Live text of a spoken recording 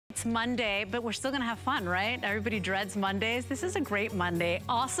It's Monday, but we're still gonna have fun, right? Everybody dreads Mondays. This is a great Monday.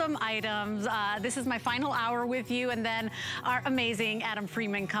 Awesome items. This is my final hour with you, and then our amazing Adam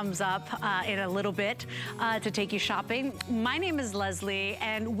Freeman comes up in a little bit to take you shopping. My name is Leslie,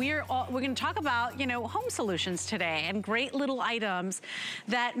 and we're gonna talk about, you know, home solutions today and great little items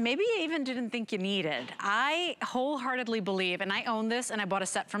that maybe you even didn't think you needed. I wholeheartedly believe, and I own this, and I bought a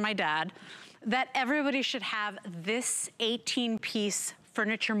set for my dad, that everybody should have this 18-piece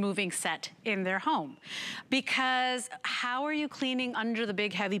furniture moving set in their home. Because how are you cleaning under the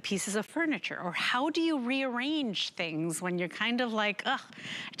big heavy pieces of furniture? Or how do you rearrange things when you're kind of like, ugh,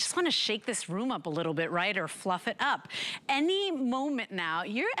 I just wanna shake this room up a little bit, right? Or fluff it up. Any moment now,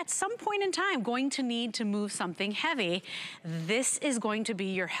 you're at some point in time going to need to move something heavy. This is going to be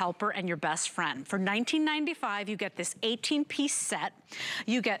your helper and your best friend. For $19.95, you get this 18-piece set.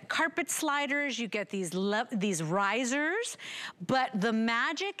 You get carpet sliders, you get these risers, but the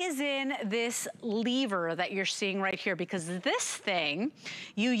magic is in this lever that you're seeing right here, because this thing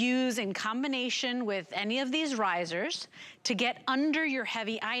you use in combination with any of these risers to get under your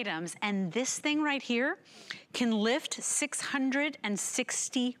heavy items, and this thing right here can lift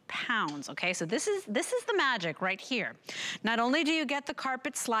 660 pounds, okay? So this is the magic right here. Not only do you get the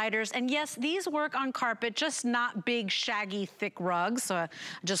carpet sliders, and yes, these work on carpet, just not big, shaggy, thick rugs, so I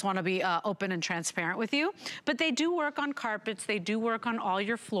just wanna be open and transparent with you, but they do work on carpets, they do work on all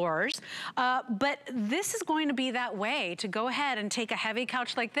your floors, but this is going to be that way to go ahead and take a heavy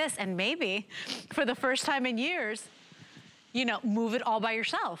couch like this, and maybe, for the first time in years, you know, move it all by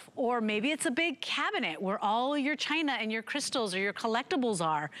yourself. Or maybe it's a big cabinet where all your china and your crystals or your collectibles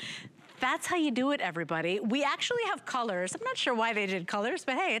are. That's how you do it, everybody. We actually have colors. I'm not sure why they did colors,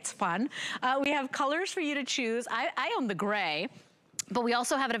 but hey, it's fun. We have colors for you to choose. I own the gray, but we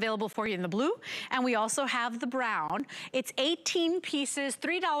also have it available for you in the blue, and we also have the brown. It's 18 pieces,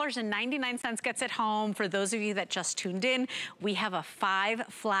 $3.99 gets it home. For those of you that just tuned in, we have a 5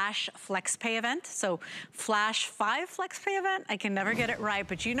 flash flex pay event. So flash 5 flex pay event, I can never get it right,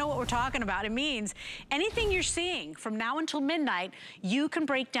 but you know what we're talking about. It means anything you're seeing from now until midnight, you can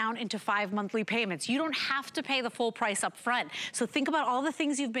break down into 5 monthly payments. You don't have to pay the full price up front. So think about all the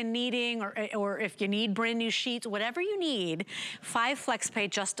things you've been needing, or if you need brand new sheets, whatever you need, 5 flex pay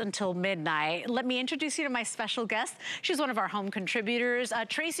just until midnight. Let me introduce you to my special guest. She's one of our home contributors.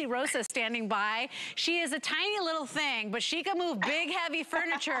 Tracy Rosa standing by. She is a tiny little thing, but she can move big, heavy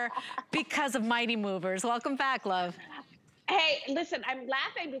furniture because of Mighty Movers. Welcome back, love. Hey, listen, I'm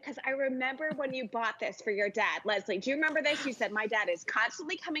laughing because I remember when you bought this for your dad. Leslie, do you remember this? You said, my dad is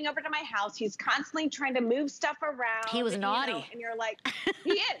constantly coming over to my house. He's constantly trying to move stuff around. He was naughty. You know, and you're like,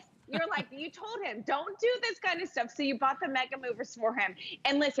 he is. You're like, you told him, don't do this kind of stuff. So you bought the Mega Movers for him.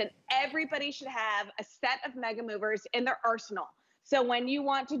 And listen, everybody should have a set of Mega Movers in their arsenal. So when you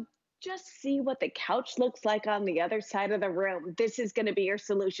want to just see what the couch looks like on the other side of the room, this is going to be your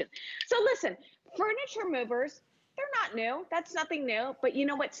solution. So listen, furniture movers, they're not new. That's nothing new. But you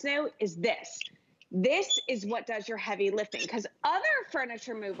know what's new is this. This is what does your heavy lifting, because other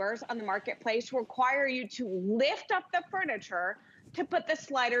furniture movers on the marketplace require you to lift up the furniture to put the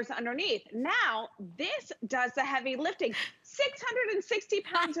sliders underneath. Now, this does the heavy lifting, 660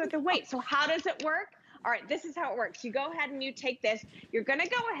 pounds worth of weight. So how does it work? All right, this is how it works. You go ahead and you take this, you're gonna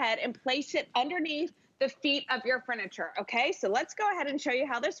go ahead and place it underneath the feet of your furniture, okay? So let's go ahead and show you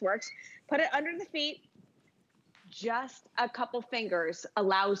how this works. Put it under the feet. Just a couple fingers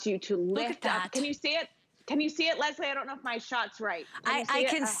allows you to lift up. Can you see it? Can you see it, Leslie? I don't know if my shot's right. I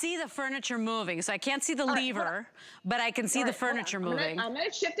can see the furniture moving, so I can't see the lever, but I can see the furniture moving. I'm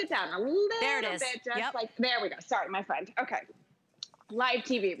gonna shift it down a little bit, just like, there we go. Sorry, my friend. Okay, live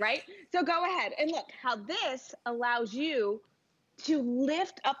TV, right? So go ahead and look how this allows you to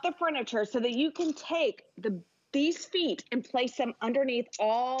lift up the furniture so that you can take these feet and place them underneath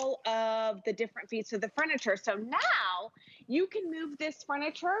all of the different feet of the furniture. So now you can move this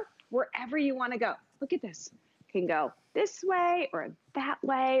furniture wherever you want to go. Look at this. You can go this way or that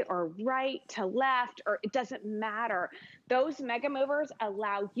way or right to left, or it doesn't matter. Those Mega Movers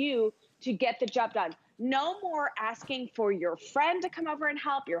allow you to get the job done. No more asking for your friend to come over and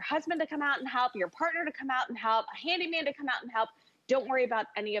help, your husband to come out and help, your partner to come out and help, a handyman to come out and help. Don't worry about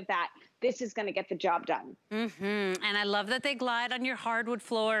any of that. This is gonna get the job done. And I love that they glide on your hardwood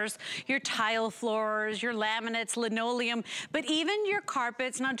floors, your tile floors, your laminates, linoleum, but even your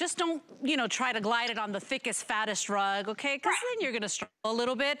carpets. Now just don't, you know, try to glide it on the thickest, fattest rug, okay? Because then you're gonna struggle a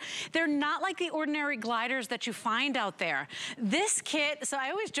little bit. They're not like the ordinary gliders that you find out there. This kit, so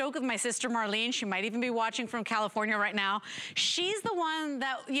I always joke with my sister Marlene, she might even be watching from California right now. She's the one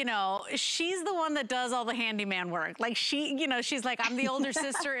that, you know, she's the one that does all the handyman work. Like she, you know, she's like, I'm the older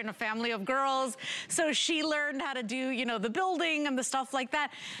sister in a family of girls. So she learned how to do, you know, the building and the stuff like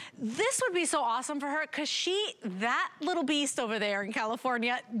that. This would be so awesome for her because that little beast over there in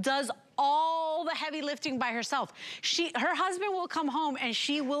California does all the heavy lifting by herself. Her husband will come home and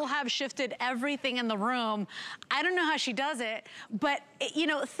she will have shifted everything in the room. I don't know how she does it, but you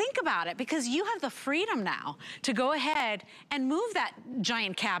know, think about it, because you have the freedom now to go ahead and move that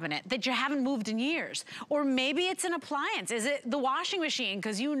giant cabinet that you haven't moved in years. Or maybe it's an appliance. Is it the washing machine?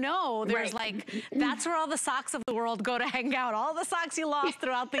 Because you know there's like, that's where all the socks of the world go to hang out. All the socks you lost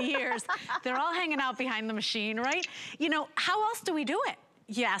throughout the years, they're all hanging out behind the machine, right? You know, how else do we do it?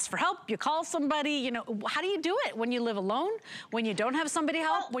 You ask for help, you call somebody, you know, how do you do it? When you live alone, when you don't have somebody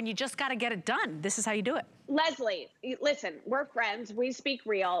help, when you just got to get it done. This is how you do it. Leslie, listen, we're friends, we speak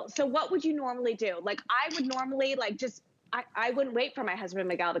real. So what would you normally do? Like, I would normally I wouldn't wait for my husband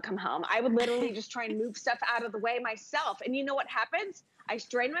Miguel to come home. I would literally just try and move stuff out of the way myself. And you know what happens? I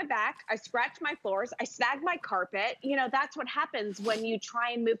strain my back, I scratch my floors, I snag my carpet. You know, that's what happens when you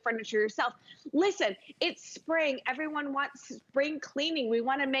try and move furniture yourself. Listen, it's spring. Everyone wants spring cleaning. We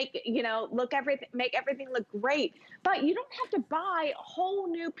want to make, you know, make everything look great. But you don't have to buy a whole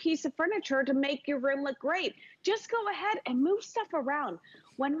new piece of furniture to make your room look great. Just go ahead and move stuff around.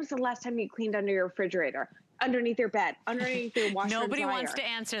 When was the last time you cleaned under your refrigerator? Underneath your bed, underneath your washer and Nobody dryer. wants to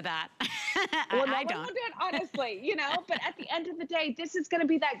answer that. Well, I don't. Do it, honestly, you know, but at the end of the day, this is going to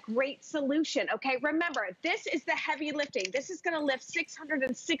be that great solution, okay? Remember, this is the heavy lifting. This is going to lift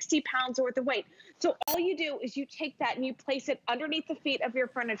 660 pounds worth of weight. So all you do is you take that and you place it underneath the feet of your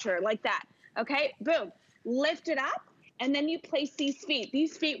furniture like that, okay? Boom. Lift it up. And then you place these feet.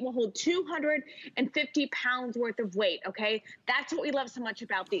 These feet will hold 250 pounds worth of weight, okay? That's what we love so much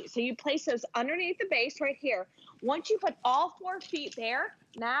about these. So you place those underneath the base right here. Once you put all 4 feet there,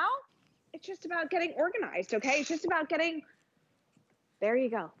 now it's just about getting organized, okay? It's just about getting, there you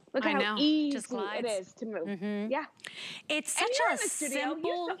go. Look at how easy it is to move. Yeah. It's such a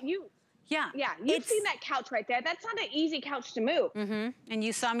simple... Yeah, you've seen that couch right there. That's not an easy couch to move. And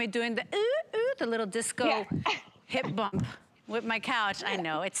you saw me doing the the little disco hip bump with my couch. I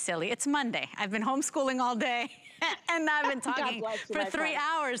know, it's silly. It's Monday. I've been homeschooling all day. And I've been talking for 3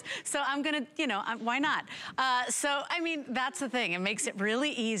 hours. So I'm gonna, you know, why not? So, I mean, that's the thing. It makes it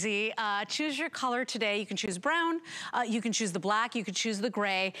really easy. Choose your color today. You can choose brown. You can choose the black. You can choose the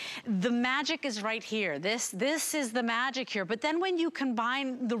gray. The magic is right here. This is the magic here. But then when you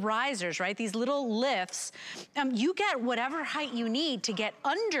combine the risers, right, these little lifts, you get whatever height you need to get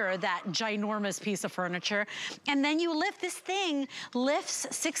under that ginormous piece of furniture. And then you lift, this thing lifts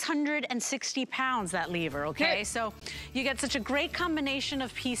 660 pounds, that lever, okay? So you get such a great combination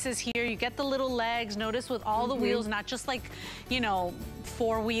of pieces here. You get the little legs, notice with all the wheels, not just like, you know,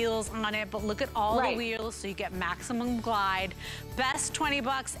 4 wheels on it, but look at all the wheels, so you get maximum glide. Best 20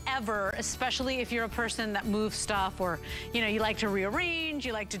 bucks ever, especially if you're a person that moves stuff, or, you know, you like to rearrange,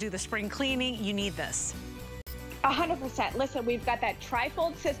 you like to do the spring cleaning, you need this. 100%. Listen, we've got that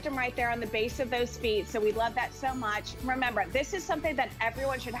trifold system right there on the base of those feet, so we love that so much. Remember, this is something that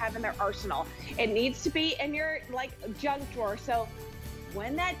everyone should have in their arsenal. It needs to be in your, like, junk drawer, so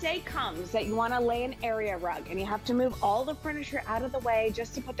when that day comes that you want to lay an area rug and you have to move all the furniture out of the way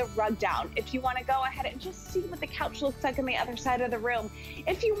just to put the rug down, if you want to go ahead and just see what the couch looks like on the other side of the room,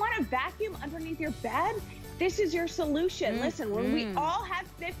 if you want to vacuum underneath your bed, this is your solution. Listen, when we all have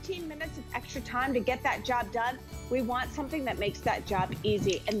 15 minutes of extra time to get that job done, we want something that makes that job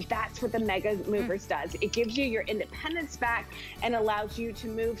easy. And that's what the Mega Movers does. It gives you your independence back and allows you to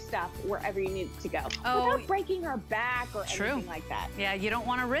move stuff wherever you need it to go without breaking your back or anything like that. Yeah, you don't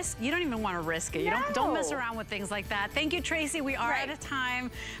want to risk, you don't even want to risk it. You don't mess around with things like that. Thank you, Tracy. We are out of time,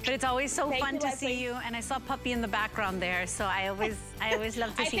 but it's always so fun to see you. And I saw Puppy in the background there, so I always love to see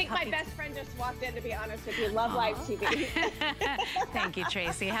Puppy. I think my best friend just walked in, to be honest with you. Love live TV. Thank you,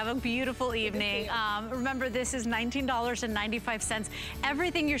 Tracy. Have a beautiful evening. Remember, this is $19.95.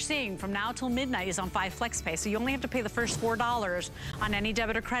 Everything you're seeing from now till midnight is on 5 FlexPay, so you only have to pay the first $4 on any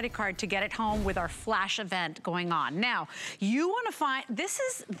debit or credit card to get it home with our flash event going on. Now, you want to find, this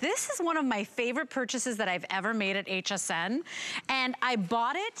is one of my favorite purchases that I've ever made at HSN, and I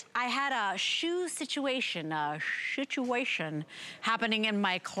bought it. I had a shoe situation happening in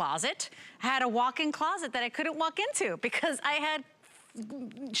my closet. I had a walk-in closet that I couldn't walk into because I had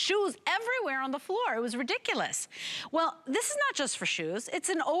shoes everywhere on the floor. It was ridiculous. Well, this is not just for shoes. It's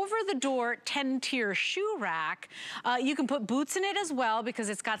an over-the-door 10-tier shoe rack. You can put boots in it as well because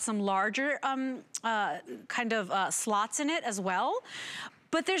it's got some larger slots in it as well.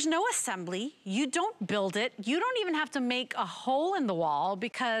 But there's no assembly. You don't build it. You don't even have to make a hole in the wall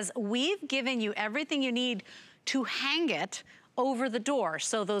because we've given you everything you need to hang it over the door.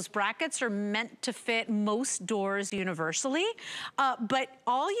 So those brackets are meant to fit most doors universally. But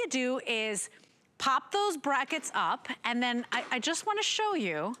all you do is pop those brackets up, and then I just wanna show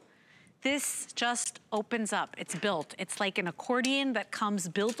you, this just opens up. It's built. It's like an accordion that comes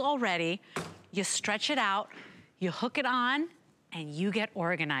built already. You stretch it out, you hook it on, and you get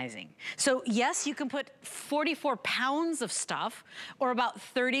organizing. So yes, you can put 44 pounds of stuff or about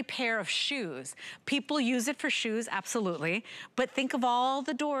 30 pair of shoes. People use it for shoes, absolutely. But think of all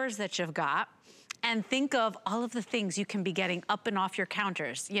the doors that you've got, and think of all of the things you can be getting up and off your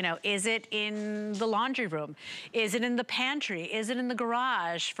counters. You know, is it in the laundry room? Is it in the pantry? Is it in the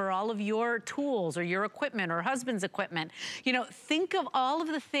garage for all of your tools or your equipment or husband's equipment? You know, think of all of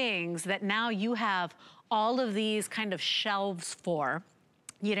the things that now you have all of these kind of shelves for.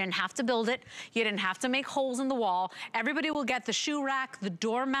 You didn't have to build it. You didn't have to make holes in the wall. Everybody will get the shoe rack, the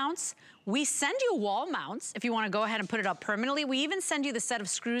door mounts. We send you wall mounts if you want to go ahead and put it up permanently. We even send you the set of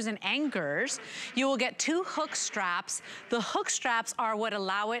screws and anchors. You will get 2 hook straps. The hook straps are what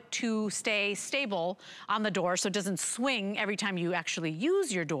allow it to stay stable on the door so it doesn't swing every time you actually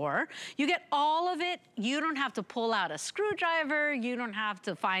use your door. You get all of it. You don't have to pull out a screwdriver. You don't have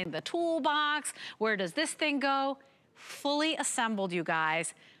to find the toolbox. Where does this thing go? Fully assembled, you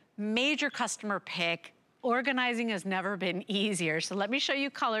guys. Major customer pick. Organizing has never been easier. So let me show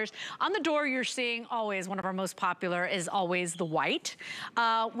you colors. On the door, you're seeing always, one of our most popular is always the white.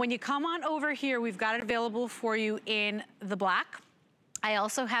 When you come on over here, we've got it available for you in the black. I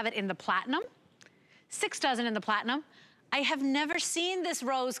also have it in the platinum. 6 dozen in the platinum. I have never seen this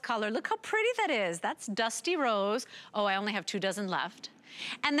rose color. Look how pretty that is. That's dusty rose. Oh, I only have 2 dozen left.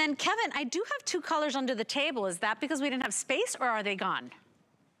 And then Kevin, I do have 2 colors under the table. Is that because we didn't have space, or are they gone?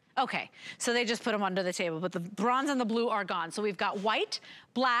 Okay, so they just put them under the table, but the bronze and the blue are gone. So we've got white,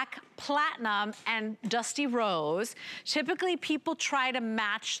 black, platinum, and dusty rose. Typically, people try to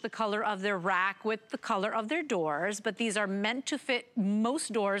match the color of their rack with the color of their doors, but these are meant to fit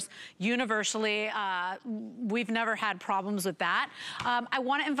most doors universally. We've never had problems with that. I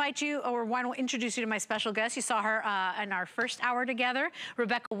want to invite you, or want to introduce you to my special guest. You saw her in our first hour together.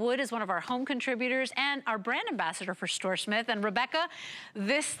 Rebecca Wood is one of our home contributors and our brand ambassador for StoreSmith. And Rebecca,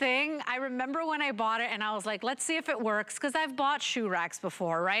 this thing, I remember when I bought it and I was like, let's see if it works, because I've bought shoe racks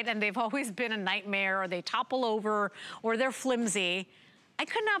before, right? And they've always been a nightmare, or they topple over, or they're flimsy. I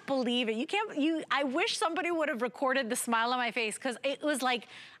could not believe it. I wish somebody would have recorded the smile on my face, because it was like,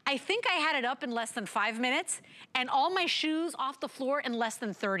 I think I had it up in less than 5 minutes and all my shoes off the floor in less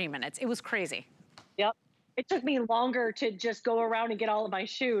than 30 minutes. It was crazy. Yep. It took me longer to just go around and get all of my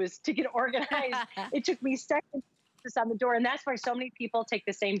shoes to get organized. It took me seconds on the door, and that's why so many people take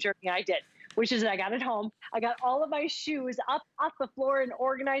the same journey I did, which is that I got it home. I got all of my shoes up off the floor and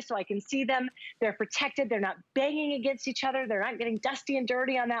organized so I can see them. They're protected. They're not banging against each other. They're not getting dusty and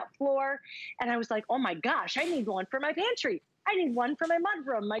dirty on that floor. And I was like, oh my gosh, I need one for my pantry. I need one for my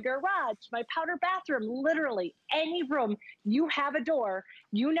mudroom, my garage, my powder bathroom. Literally any room you have a door,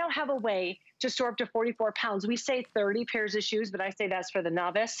 you now have a way to store up to 44 pounds. We say 30 pairs of shoes, but I say that's for the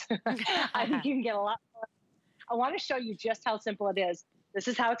novice. I think you can get a lot more. I want to show you just how simple it is. This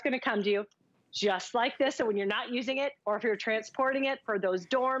is how it's going to come to you, just like this. So when you're not using it, or if you're transporting it for those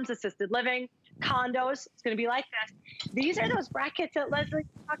dorms, assisted living, condos, it's going to be like this. These are those brackets that Leslie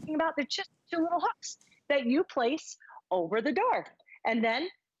was talking about. They're just 2 little hooks that you place over the door. And then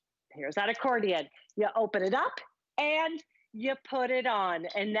here's that accordion. You open it up and you put it on.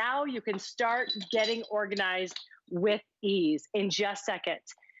 And now you can start getting organized with ease in just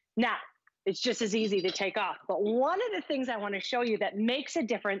seconds. Now, it's just as easy to take off. But one of the things I want to show you that makes a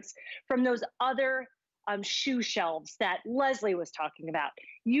difference from those other shoe shelves that Leslie was talking about,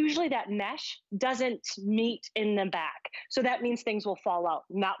 usually that mesh doesn't meet in the back. So that means things will fall out,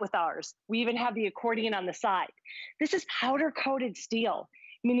 not with ours. We even have the accordion on the side. This is powder coated steel,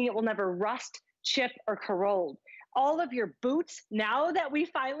 meaning it will never rust, chip, or corrode. All of your boots, now that we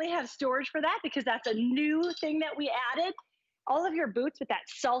finally have storage for that, because that's a new thing that we added, all of your boots with that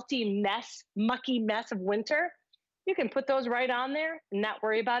salty mess, mucky mess of winter, you can put those right on there and not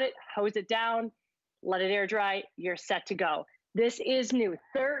worry about it. Hose it down, let it air dry, you're set to go. This is new,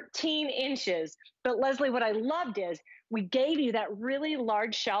 13 inches. But Leslie, what I loved is we gave you that really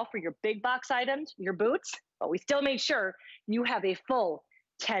large shelf for your big box items, your boots, but we still made sure you have a full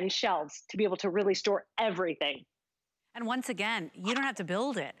 10 shelves to be able to really store everything. And once again, you don't have to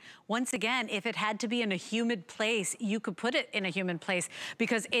build it. Once again, if it had to be in a humid place, you could put it in a humid place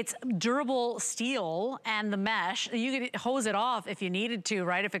because it's durable steel and the mesh. You could hose it off if you needed to,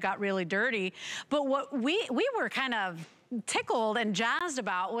 right? If it got really dirty. But what we were kind of tickled and jazzed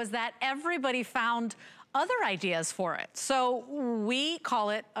about was that everybody found other ideas for it. So we call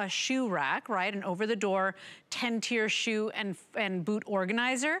it a shoe rack, right? An over-the-door 10-tier shoe and boot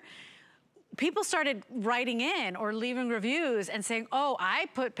organizer. People started writing in or leaving reviews and saying, oh, I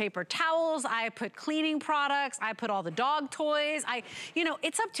put paper towels, I put cleaning products, I put all the dog toys. You know,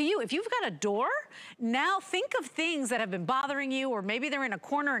 it's up to you. If you've got a door, now think of things that have been bothering you, or maybe they're in a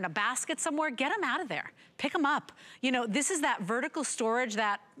corner in a basket somewhere, get them out of there. Pick them up. You know, this is that vertical storage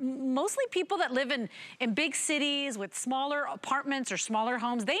that mostly people that live in big cities with smaller apartments or smaller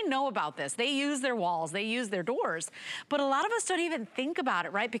homes, they know about this. They use their walls, they use their doors. But a lot of us don't even think about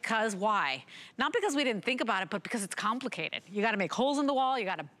it, right? Because why? Not because we didn't think about it, but because it's complicated. You gotta make holes in the wall, you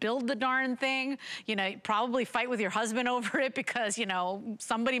gotta build the darn thing, you know, probably fight with your husband over it because, you know,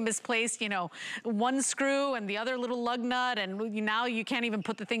 somebody misplaced, you know, one screw and the other little lug nut, and now you can't even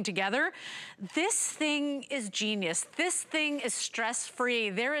put the thing together. This thing is genius. This thing is stress-free.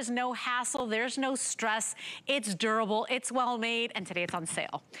 There is no hassle, there's no stress. It's durable, it's well made, and today it's on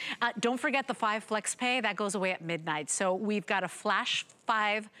sale. Don't forget the 5 flex pay, that goes away at midnight. So we've got a Flash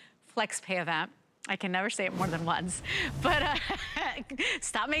 5 flex pay event. I can never say it more than once, but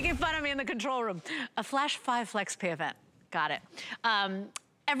stop making fun of me in the control room. A Flash 5 flex pay event, got it.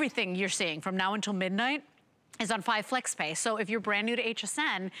 Everything you're seeing from now until midnight is on 5 FlexPay. So if you're brand new to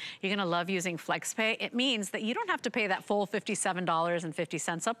HSN, you're gonna love using FlexPay. It means that you don't have to pay that full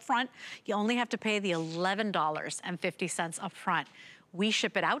 $57.50 up front. You only have to pay the $11.50 up front. We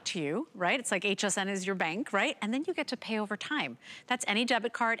ship it out to you, right? It's like HSN is your bank, right? And then you get to pay over time. That's any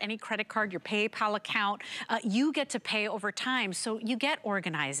debit card, any credit card, your PayPal account. You get to pay over time, so you get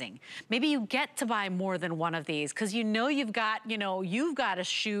organizing. Maybe you get to buy more than one of these because you know you've got a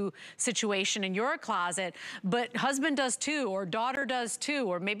shoe situation in your closet, but husband does too, or daughter does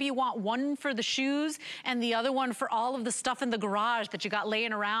too, or maybe you want one for the shoes and the other one for all of the stuff in the garage that you got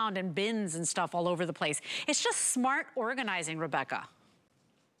laying around and bins and stuff all over the place. It's just smart organizing, Rebecca.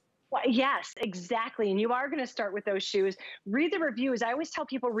 Well, yes, exactly. And you are going to start with those shoes. Read the reviews. I always tell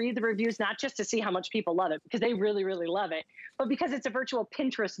people read the reviews, not just to see how much people love it, because they really, really love it, but because it's a virtual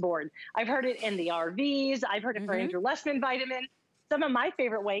Pinterest board. I've heard it in the RVs. I've heard it for Andrew Lessman vitamin. Some of my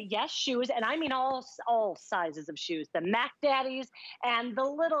favorite way, yes, shoes, and I mean all sizes of shoes, the Mac Daddies and the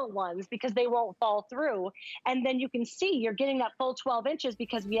little ones, because they won't fall through. And then you can see you're getting that full 12 inches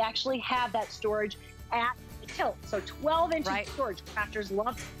because we actually have that storage at the tilt. So 12 inches storage. Crafters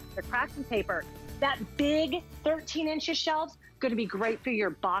love the crafting paper. That big 13 inches shelves, going to be great for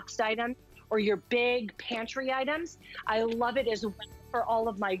your boxed items or your big pantry items. I love it as well for all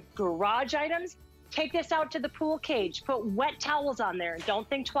of my garage items. Take this out to the pool cage, put wet towels on there, and don't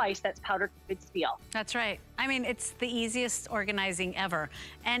think twice, that's powder coated steel. That's right. I mean, it's the easiest organizing ever.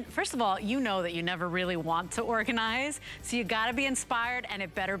 And first of all, you know that you never really want to organize, so you gotta be inspired and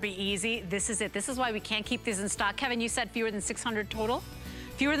it better be easy. This is it. This is why we can't keep these in stock. Kevin, you said fewer than 600 total?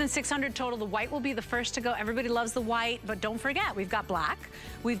 Fewer than 600 total. The white will be the first to go. Everybody loves the white, but don't forget, we've got black,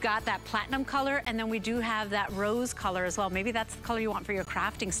 we've got that platinum color, and then we do have that rose color as well. Maybe that's the color you want for your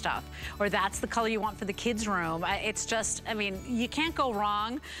crafting stuff, or that's the color you want for the kids' room. It's just, I mean, you can't go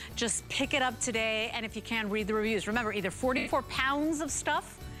wrong. Just pick it up today, and if you can, read the reviews. Remember, either 44 pounds of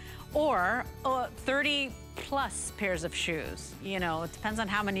stuff or 30 plus pairs of shoes. You know, it depends on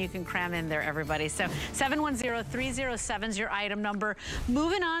how many you can cram in there, everybody. So 710-307 is your item number.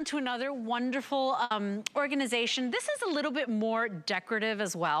 Moving on to another wonderful organization. This is a little bit more decorative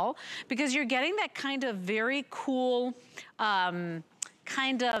as well, because you're getting that kind of very cool,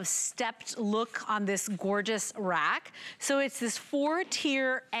 kind of stepped look on this gorgeous rack. So it's this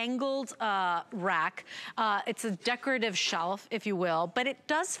 4-tier angled rack. It's a decorative shelf, if you will, but it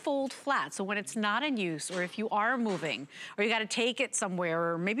does fold flat. So when it's not in use, or if you are moving, or you got to take it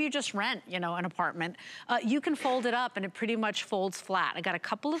somewhere, or maybe you just rent, you know, an apartment, you can fold it up and it pretty much folds flat. I got a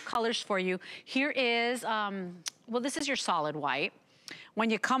couple of colors for you. Here is, well, this is your solid white. When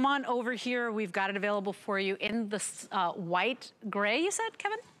you come on over here, we've got it available for you in the white gray, you said,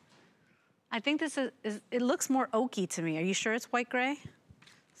 Kevin? I think this is, it looks more oaky to me. Are you sure it's white gray?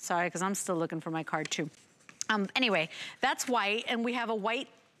 Sorry, because I'm still looking for my card too. Anyway, that's white, and we have a white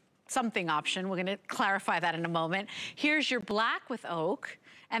something option. We're gonna clarify that in a moment. Here's your black with oak.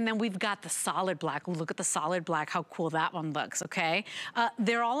 And then we've got the solid black. Ooh, look at the solid black, how cool that one looks, okay?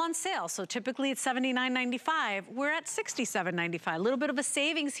 They're all on sale, so typically it's $79.95. We're at $67.95, a little bit of a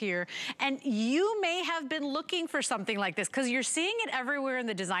savings here. And you may have been looking for something like this because you're seeing it everywhere in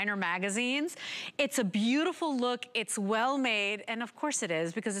the designer magazines. It's a beautiful look, it's well made, and of course it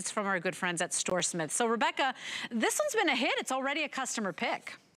is because it's from our good friends at StoreSmith. So Rebecca, this one's been a hit. It's already a customer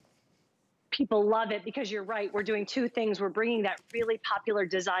pick. People love it because you're right. We're doing two things. We're bringing that really popular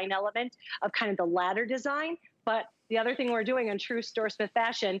design element of kind of the ladder design. But the other thing we're doing in true StoreSmith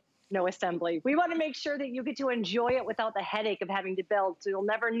fashion, no assembly. We want to make sure that you get to enjoy it without the headache of having to build. So you'll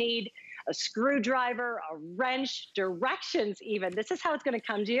never need a screwdriver, a wrench, directions even. This is how it's going to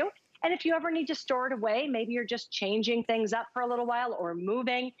come to you. And if you ever need to store it away, maybe you're just changing things up for a little while or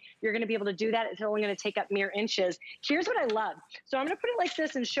moving, you're going to be able to do that. It's only going to take up mere inches. Here's what I love. So I'm going to put it like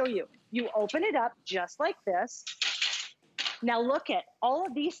this and show you. You open it up just like this. Now look at all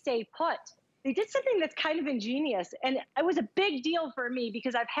of these stay put. They did something that's kind of ingenious, and it was a big deal for me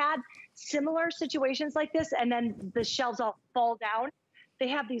because I've had similar situations like this, and then the shelves all fall down. They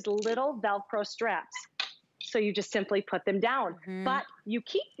have these little Velcro straps. So you just simply put them down, but you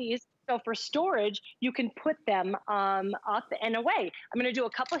keep these. So for storage, you can put them up and away. I'm going to do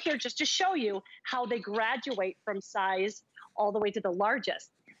a couple here just to show you how they graduate from size all the way to the largest.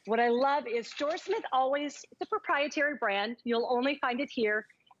 What I love is StoreSmith always, it's a proprietary brand. You'll only find it here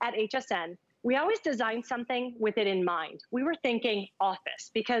at HSN. We always design something with it in mind. We were thinking office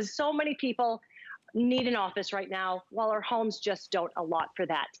because so many people need an office right now while our homes just don't allot for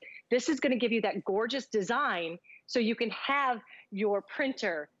that. This is going to give you that gorgeous design so you can have your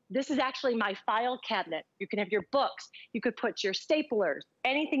printer. This is actually my file cabinet. You can have your books. You could put your staplers,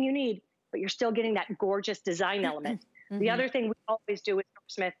 anything you need, but you're still getting that gorgeous design element. The other thing we always do with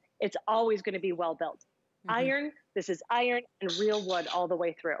StoreSmith, it's always going to be well built. Iron, this is iron and real wood all the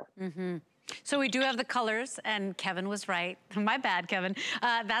way through. So we do have the colors, and Kevin was right. My bad, Kevin.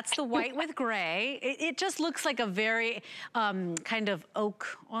 That's the white with gray. It just looks like a very kind of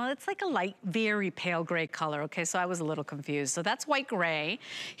oak. Well, it's like a light, very pale gray color. Okay, so I was a little confused. So that's white gray.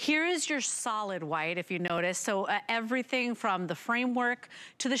 Here is your solid white, if you notice. So everything from the framework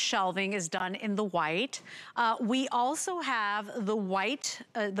to the shelving is done in the white. We also have the white,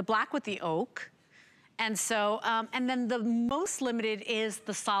 the black with the oak. And so, and then the most limited is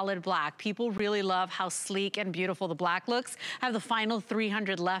the solid black. People really love how sleek and beautiful the black looks. I have the final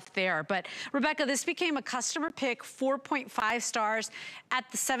 300 left there. But Rebecca, this became a customer pick, 4.5 stars at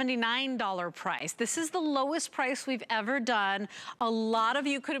the $79 price. This is the lowest price we've ever done. A lot of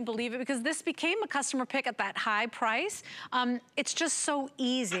you couldn't believe it because this became a customer pick at that high price. It's just so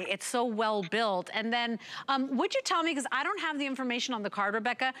easy. It's so well built. And then, would you tell me, because I don't have the information on the card,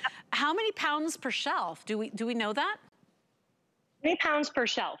 Rebecca, how many pounds per shelf? Do we know that? 20 pounds per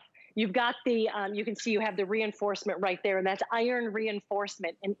shelf. You've got the, you can see you have the reinforcement right there, and that's iron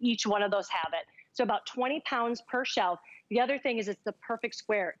reinforcement, and each one of those have it. So about 20 pounds per shelf. The other thing is it's the perfect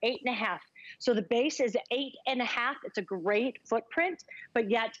square, 8.5. So the base is 8.5. It's a great footprint, but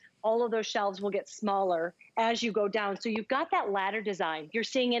yet all of those shelves will get smaller as you go down. So you've got that ladder design. You're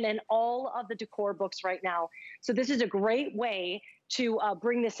seeing it in all of the decor books right now. So this is a great way to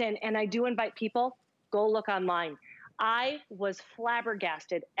bring this in. And I do invite people, go look online. I was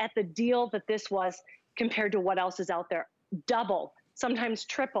flabbergasted at the deal that this was compared to what else is out there. Double, sometimes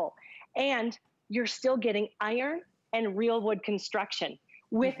triple. And you're still getting iron and real wood construction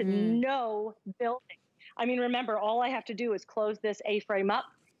with no building. I mean, remember, all I have to do is close this A-frame up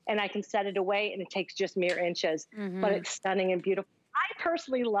and I can set it away and it takes just mere inches, but it's stunning and beautiful. I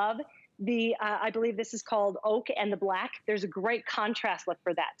personally love the, I believe this is called oak and the black. There's a great contrast look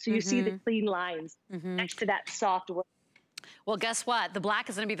for that. So you see the clean lines next to that soft wood. Well, guess what? The black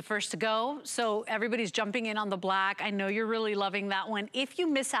is going to be the first to go. So everybody's jumping in on the black. I know you're really loving that one. If you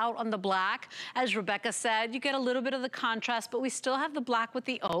miss out on the black, as Rebecca said, you get a little bit of the contrast, but we still have the black with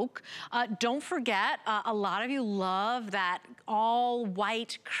the oak. Don't forget, a lot of you love that all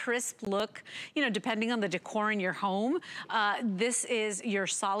white, crisp look, you know, depending on the decor in your home. This is your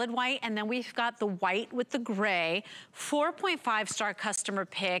solid white, and then we've got the white with the gray. 4.5 star customer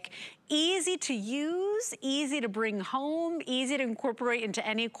pick. Easy to use, easy to bring home, easy to incorporate into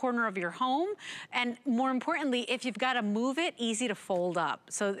any corner of your home. And more importantly, if you've got to move it, easy to fold up.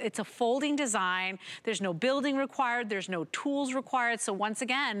 So it's a folding design. There's no building required. There's no tools required. So once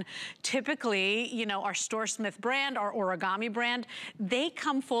again, typically, you know, our StoreSmith brand, our origami brand, they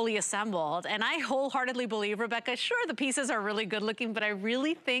come fully assembled. And I wholeheartedly believe, Rebecca, sure, the pieces are really good looking, but I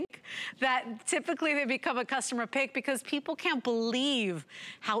really think that typically they become a customer pick because people can't believe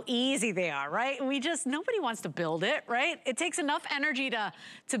how easy they are, right? Nobody wants to build it, right? It takes enough energy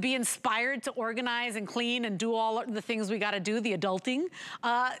to be inspired to organize and clean and do all the things we got to do, the adulting.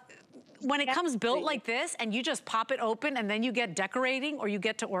 When it comes built like this and you just pop it open and then you get decorating or you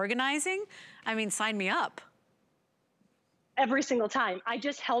get to organizing, I mean, sign me up. Every single time. I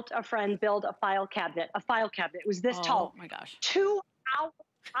just helped a friend build a file cabinet. It was this tall. Oh my gosh. 2 hours.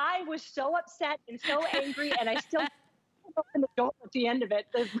 I was so upset and so angry, and I still open the door at the end of it.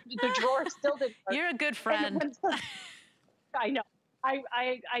 The drawer still didn't work. You're a good friend. I know.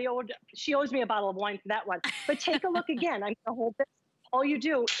 She owes me a bottle of wine for that one. But take a look again. I'm gonna hold this. All you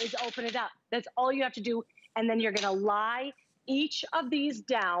do is open it up. That's all you have to do. And then you're gonna lie each of these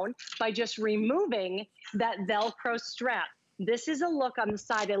down by just removing that Velcro strap. This is a look on the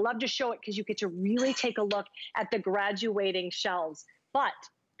side. I love to show it because you get to really take a look at the graduating shelves. But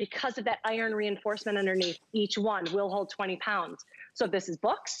because of that iron reinforcement underneath, each one will hold 20 pounds. So if this is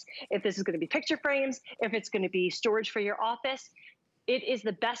books, if this is going to be picture frames, if it's going to be storage for your office, it is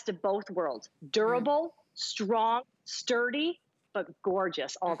the best of both worlds. Durable, strong, sturdy, but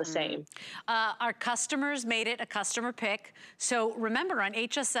gorgeous all the same. Our customers made it a customer pick. So remember, on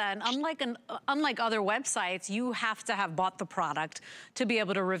HSN, unlike other websites, you have to have bought the product to be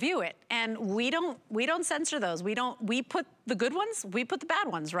able to review it. And we don't censor those. We put the good ones, we put the bad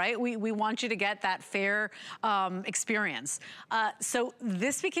ones, right? We want you to get that fair experience. So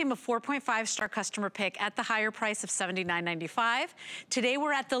this became a 4.5-star customer pick at the higher price of $79.95. Today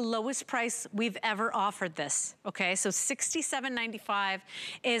we're at the lowest price we've ever offered this, okay? So $67.95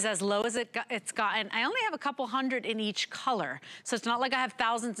 is as low as it's gotten. I only have a couple hundred in each color, so it's not like I have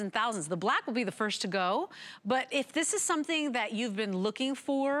thousands and thousands. The black will be the first to go, but if this is something that you've been looking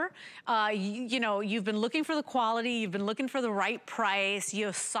for, you know, you've been looking for the quality, you've been looking for the right price,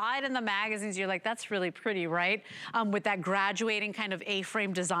 you saw it in the magazines, you're like, that's really pretty, right? With that graduating kind of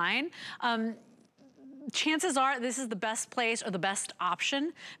A-frame design. Chances are this is the best place or the best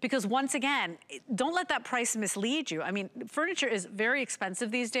option, because once again, don't let that price mislead you. I mean, furniture is very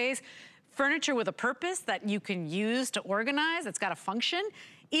expensive these days. Furniture with a purpose that you can use to organize, it's got a function,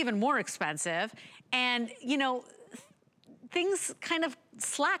 even more expensive. And, you know, things kind of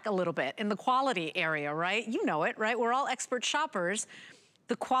slack a little bit in the quality area, right? You know it, right? We're all expert shoppers.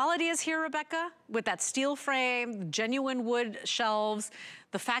 The quality is here, Rebecca, with that steel frame, genuine wood shelves,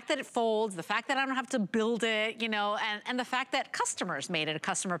 the fact that it folds, the fact that I don't have to build it, you know, and the fact that customers made it a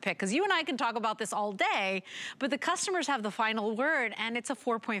customer pick. Because you and I can talk about this all day, but the customers have the final word, and it's a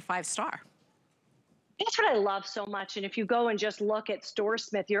 4.5 star. That's what I love so much. And if you go and just look at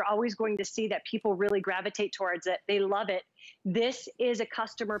StoreSmith, you're always going to see that people really gravitate towards it. They love it. This is a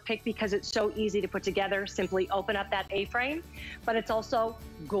customer pick because it's so easy to put together. Simply open up that A-frame, but it's also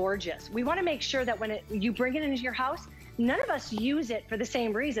gorgeous. We want to make sure that when you bring it into your house, none of us use it for the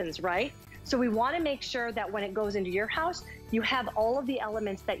same reasons, right? So we want to make sure that when it goes into your house, you have all of the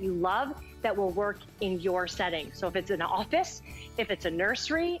elements that you love that will work in your setting. So if it's an office, if it's a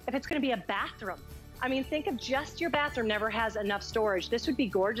nursery, if it's going to be a bathroom, I mean, think of just your bathroom never has enough storage. This would be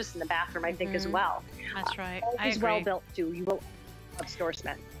gorgeous in the bathroom, I think, as well. That's right. Always well built too. You will love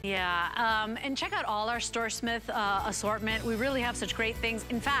StoreSmith. Yeah, and check out all our StoreSmith assortment. We really have such great things.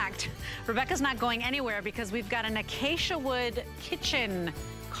 In fact, Rebecca's not going anywhere because we've got an acacia wood kitchen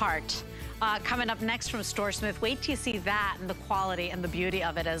cart coming up next from StoreSmith. Wait till you see that and the quality and the beauty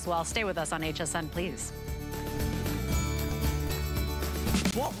of it as well. Stay with us on HSN, please.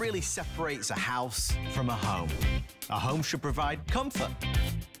 What really separates a house from a home? A home should provide comfort,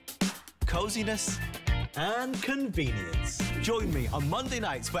 coziness, and convenience. Join me on Monday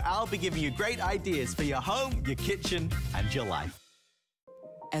nights where I'll be giving you great ideas for your home, your kitchen, and your life.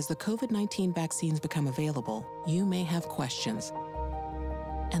 As the COVID-19 vaccines become available, you may have questions,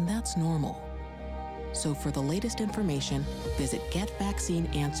 and that's normal. So for the latest information, visit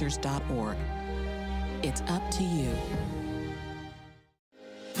getvaccineanswers.org. It's up to you.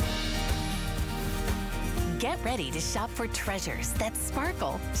 Get ready to shop for treasures that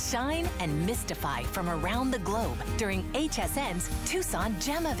sparkle, shine, and mystify from around the globe during HSN's Tucson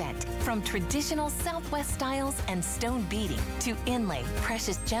Gem Event. From traditional Southwest styles and stone beading to inlay,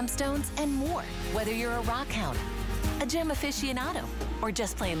 precious gemstones, and more. Whether you're a rock hound, a gem aficionado, or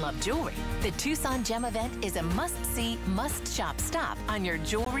just plain love jewelry, the Tucson Gem Event is a must-see, must-shop stop on your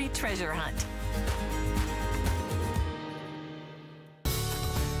jewelry treasure hunt.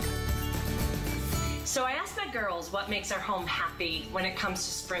 So I asked my girls what makes our home happy when it comes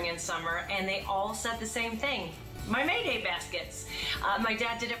to spring and summer, and they all said the same thing. My Mayday baskets. My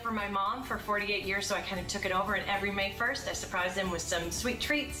dad did it for my mom for 48 years, so I kind of took it over, and every May 1st, I surprised them with some sweet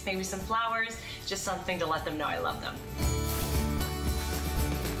treats, maybe some flowers, just something to let them know I love them.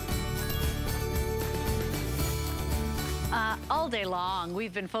 All day long,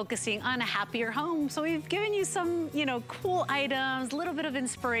 we've been focusing on a happier home. So we've given you some, cool items, a little bit of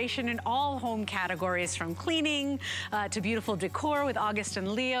inspiration in all home categories, from cleaning to beautiful decor with August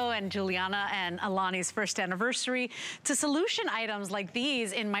and Leo and Juliana and Alani's first anniversary, to solution items like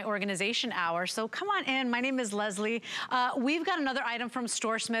these in my organization hour. So come on in. My name is Leslie. We've got another item from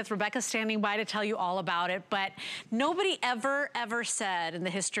StoreSmith. Rebecca's standing by to tell you all about it, but nobody ever said in the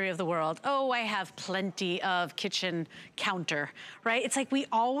history of the world, oh, I have plenty of kitchen counter, right? It's like we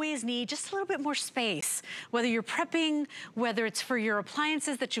always need just a little bit more space. Whether you're prepping, whether it's for your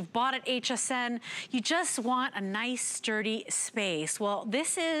appliances that you've bought at HSN, you just want a nice sturdy space. Well,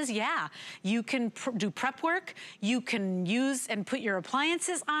 this is, you can do prep work, you can use and put your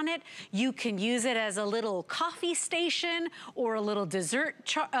appliances on it, you can use it as a little coffee station or a little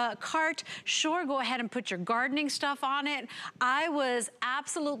dessert cart. Sure, go ahead and put your gardening stuff on it. I was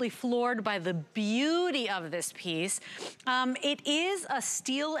absolutely floored by the beauty of this piece. It is a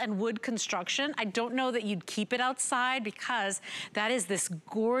steel and wood construction. I don't know that you'd keep it outside because that is this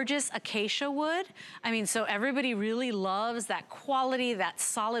gorgeous acacia wood. I mean, so everybody really loves that quality, that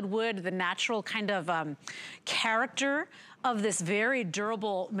solid wood, the natural kind of character of this very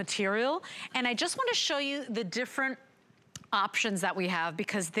durable material. And I just want to show you the different options that we have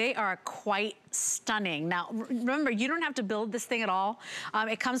because they are quite stunning. Now, remember, you don't have to build this thing at all.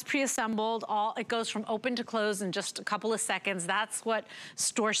 It comes pre-assembled. It goes from open to close in just a couple of seconds. That's what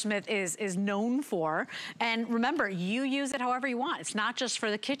StoreSmith is known for. And remember, you use it however you want. It's not just for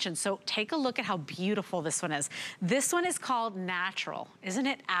the kitchen. So take a look at how beautiful this one is. This one is called Natural. Isn't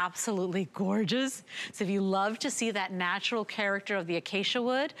it absolutely gorgeous? So if you love to see that natural character of the acacia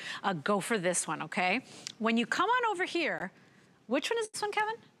wood, go for this one, okay? When you come on over here, which one is this one,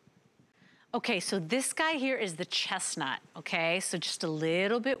 Kevin? Okay, so this guy here is the chestnut, okay? So just a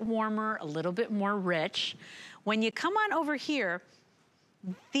little bit warmer, a little bit more rich. When you come on over here,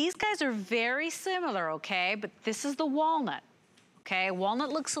 these guys are very similar, okay? But this is the walnut, okay?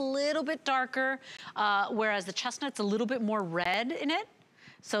 Walnut looks a little bit darker, whereas the chestnut's a little bit more red in it.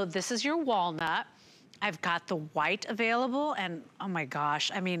 So this is your walnut. I've got the white available, and oh my gosh,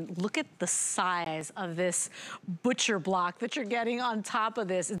 I mean, look at the size of this butcher block that you're getting on top of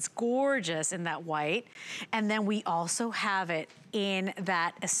this. It's gorgeous in that white. And then we also have it in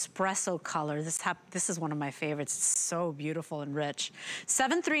that espresso color. This is one of my favorites. It's so beautiful and rich.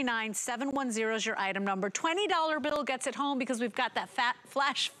 739-710 is your item number. $20 bill gets it home because we've got that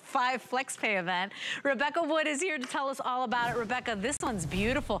Flash 5 Flex Pay event. Rebecca Wood is here to tell us all about it. Rebecca, this one's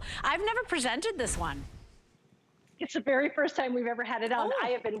beautiful. I've never presented this one. It's the very first time we've ever had it on. I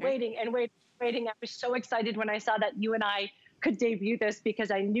have been waiting and waiting. I was so excited when I saw that you and I could debut this because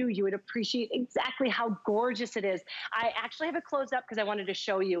I knew you would appreciate exactly how gorgeous it is. I actually have it closed up because I wanted to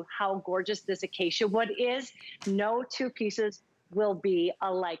show you how gorgeous this acacia wood is. No two pieces will be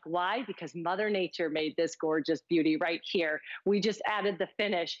alike. Why? Because Mother Nature made this gorgeous beauty right here. We just added the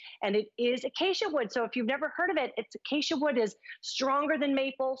finish, and it is acacia wood. So if you've never heard of it, acacia wood is stronger than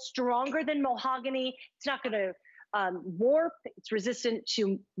maple, stronger than mahogany. It's not going to warp. It's resistant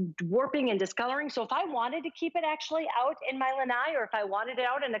to warping and discoloring. So if I wanted to keep it actually out in my lanai, or if I wanted it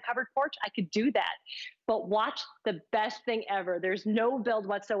out in a covered porch, I could do that. But watch the best thing ever. There's no build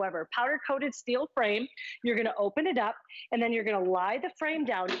whatsoever. Powder coated steel frame. You're going to open it up, and then you're going to lie the frame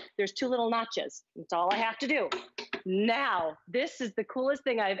down. There's two little notches. That's all I have to do. Now, this is the coolest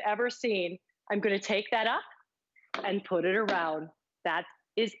thing I've ever seen. I'm going to take that up and put it around. That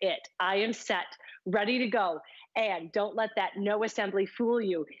is it. I am set, ready to go. And don't let that no assembly fool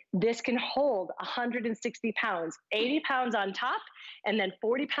you. This can hold 160 pounds, 80 pounds on top, and then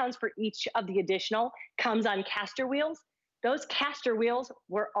 40 pounds for each of the additional. Comes on caster wheels. Those caster wheels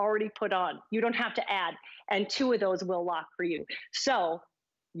were already put on. You don't have to add, and 2 of those will lock for you. So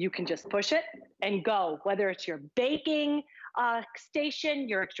you can just push it and go, whether it's your baking station,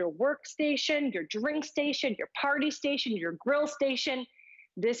 your extra workstation, your drink station, your party station, your grill station.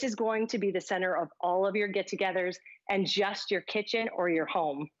 This is going to be the center of all of your get-togethers and just your kitchen or your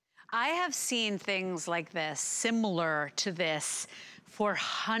home. I have seen things like this, similar to this, for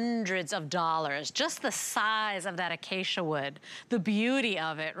hundreds of dollars. Just the size of that acacia wood, the beauty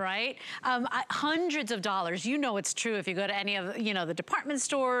of it, right? Hundreds of dollars. You know it's true if you go to any of the department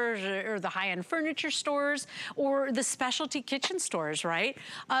stores or the high-end furniture stores or the specialty kitchen stores, right?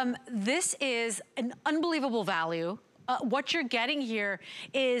 This is an unbelievable value. What you're getting here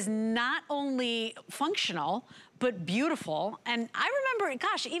is not only functional, but beautiful. And I remember,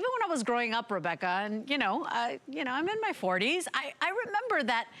 gosh, even when I was growing up, Rebecca, and I'm in my 40s, I remember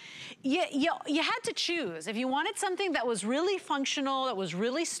that you had to choose. If you wanted something that was really functional, that was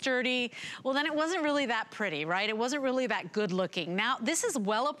really sturdy, well then it wasn't really that pretty, right? It wasn't really that good looking. Now this is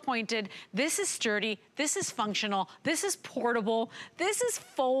well appointed, this is sturdy, this is functional, this is portable, this is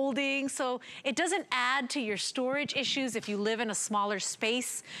folding, so it doesn't add to your storage issues if you live in a smaller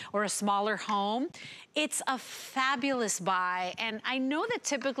space or a smaller home. It's a fabulous buy, and I know that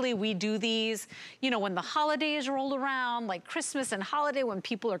typically we do these, you know, when the holidays roll around, like Christmas and holiday, when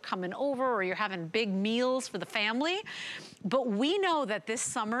people are coming over or you're having big meals for the family. But we know that this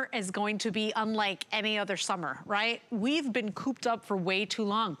summer is going to be unlike any other summer, right? We've been cooped up for way too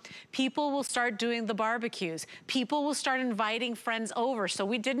long. People will start doing the barbecues. People will start inviting friends over. So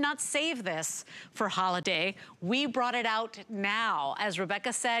we did not save this for holiday. We brought it out now. As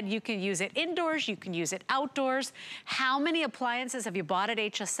Rebecca said, you can use it indoors, you can use it outdoors. How many appliances have you bought at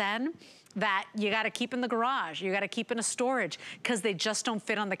HSN that you gotta keep in the garage, you gotta keep in a storage because they just don't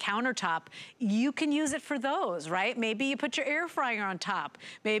fit on the countertop? You can use it for those, right? Maybe you put your air fryer on top.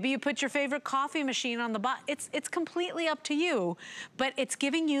 Maybe you put your favorite coffee machine on the bottom. It's completely up to you, but it's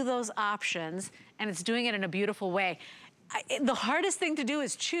giving you those options and it's doing it in a beautiful way. The hardest thing to do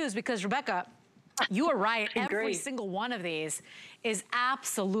is choose because, Rebecca, you are right. Every single one of these is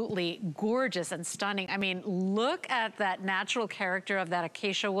absolutely gorgeous and stunning. I mean, look at that natural character of that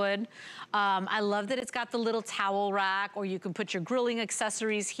acacia wood. I love that it's got the little towel rack, or you can put your grilling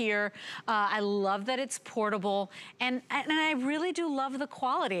accessories here. I love that it's portable. And I really do love the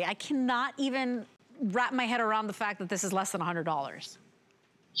quality. I cannot even wrap my head around the fact that this is less than $100.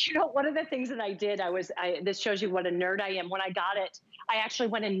 You know, one of the things that I did, this shows you what a nerd I am. When I got it, I actually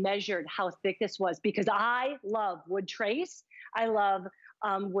went and measured how thick this was because I love wood trays. I love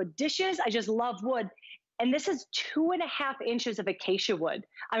wood dishes. I just love wood. And this is 2.5 inches of acacia wood.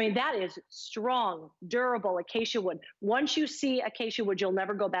 I mean, that is strong, durable acacia wood. Once you see acacia wood, you'll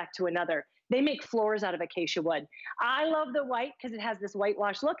never go back to another. They make floors out of acacia wood. I love the white because it has this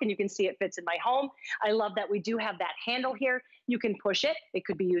whitewash look and you can see it fits in my home. I love that we do have that handle here. You can push it. It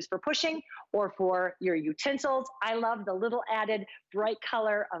could be used for pushing or for your utensils. I love the little added bright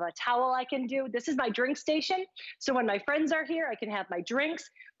color of a towel I can do. This is my drink station. So when my friends are here, I can have my drinks,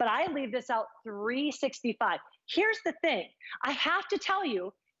 but I leave this out 365. Here's the thing. I have to tell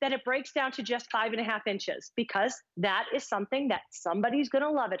you that it breaks down to just 5.5 inches because that is something that somebody's going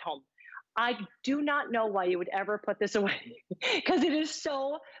to love at home. I do not know why you would ever put this away because it is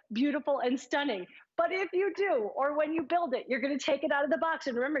so beautiful and stunning. But if you do, or when you build it, you're going to take it out of the box.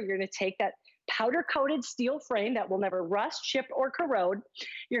 And remember, you're going to take that powder coated steel frame that will never rust, chip, or corrode.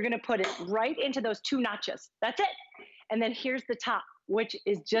 You're going to put it right into those 2 notches. That's it. And then here's the top, which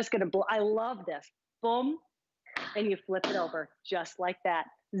is just going to blow. I love this. Boom. And you flip it over just like that.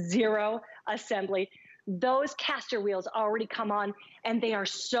 Zero assembly. Those caster wheels already come on and they are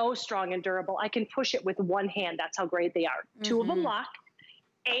so strong and durable. I can push it with one hand. That's how great they are. 2 of them lock,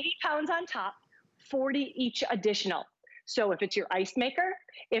 80 pounds on top, 40 each additional. So if it's your ice maker,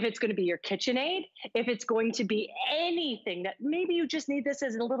 if it's going to be your KitchenAid, if it's going to be anything that maybe you just need this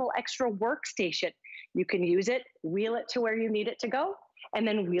as a little extra workstation, you can use it, wheel it to where you need it to go, and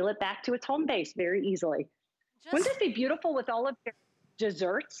then wheel it back to its home base very easily. Wouldn't this be beautiful with all of your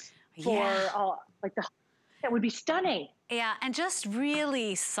desserts for like that would be stunning. Yeah, and just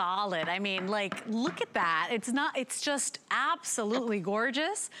really solid. I mean, like, look at that. It's just absolutely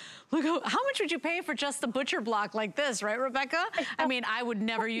gorgeous. Look, how much would you pay for just a butcher block like this, right, Rebecca? I mean, I would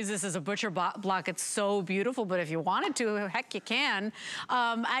never use this as a butcher block. It's so beautiful, but if you wanted to, heck, you can.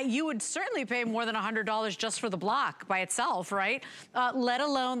 You would certainly pay more than $100 just for the block by itself, right? Let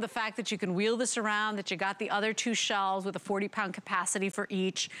alone the fact that you can wheel this around, that you got the other 2 shelves with a 40-pound capacity for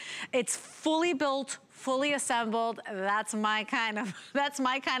each. It's fully built, fully assembled. That's my kind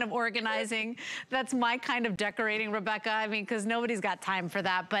of organizing. That's my kind of decorating, Rebecca. I mean, because nobody's got time for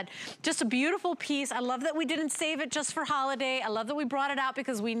that, but just a beautiful piece. I love that we didn't save it just for holiday. I love that we brought it out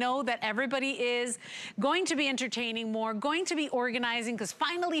because we know that everybody is going to be entertaining more, going to be organizing because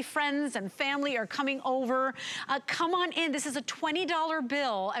finally friends and family are coming over. Come on in. This is a $20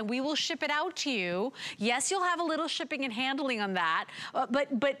 bill and we will ship it out to you. Yes, you'll have a little shipping and handling on that,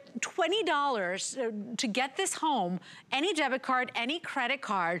 but $20 to get this home, any debit card, any credit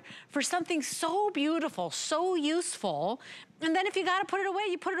card, for something so beautiful, so useful. And then if you gotta put it away,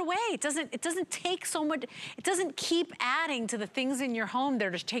 you put it away. It doesn't take so much, it doesn't keep adding to the things in your home that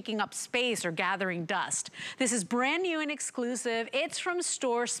are just taking up space or gathering dust. This is brand new and exclusive. It's from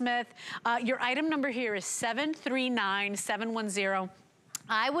StoreSmith. Your item number here is 739710.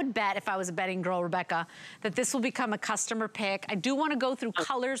 I would bet, if I was a betting girl, Rebecca, that this will become a customer pick. I do want to go through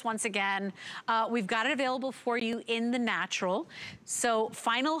colors once again. We've got it available for you in the natural. So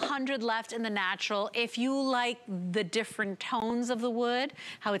final 100 left in the natural. If you like the different tones of the wood,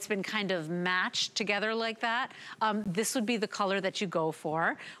 how it's been kind of matched together like that, this would be the color that you go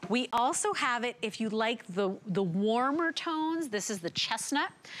for. We also have it if you like the warmer tones. This is the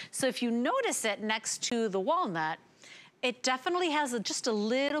chestnut. So if you notice it next to the walnut, it definitely has just a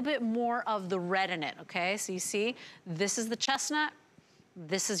little bit more of the red in it, okay? So you see, this is the chestnut,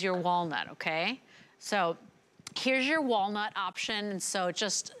 this is your walnut, okay? So here's your walnut option. And so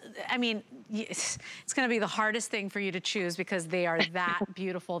just, I mean, it's gonna be the hardest thing for you to choose because they are that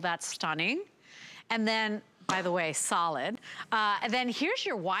beautiful, that stunning. And then, by the way, solid. And then here's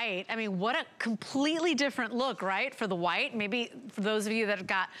your white. I mean, what a completely different look, right? For the white, maybe for those of you that have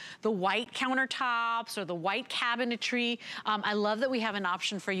got the white countertops or the white cabinetry, I love that we have an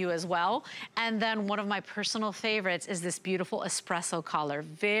option for you as well. And then one of my personal favorites is this beautiful espresso color.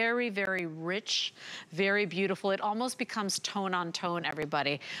 Very, very rich, very beautiful. It almost becomes tone on tone,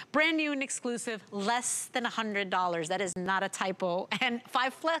 everybody. Brand new and exclusive, less than $100. That is not a typo. And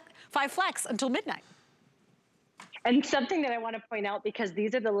five flex until midnight. And something that I want to point out, because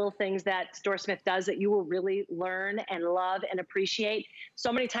these are the little things that StoreSmith does that you will really learn and love and appreciate.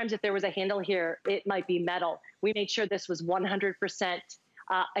 So many times if there was a handle here, it might be metal. We made sure this was 100%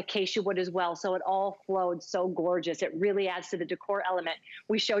 acacia wood as well. So it all flowed so gorgeous. It really adds to the decor element.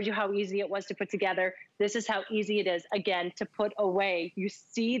 We showed you how easy it was to put together. This is how easy it is, again, to put away. You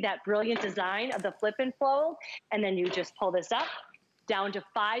see that brilliant design of the flip and fold, and then you just pull this up down to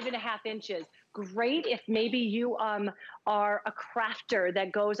 5.5 inches. Great if maybe you are a crafter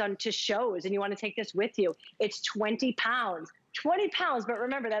that goes on to shows and you want to take this with you. It's 20 pounds. 20 pounds, but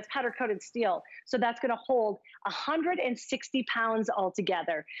remember, that's powder-coated steel. So that's going to hold 160 pounds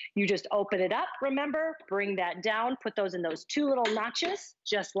altogether. You just open it up, remember, bring that down, put those in those two little notches,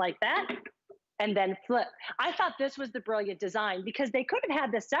 just like that, and then flip. I thought this was the brilliant design because they could have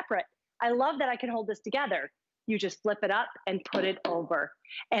had this separate. I love that I can hold this together. You just flip it up and put it over.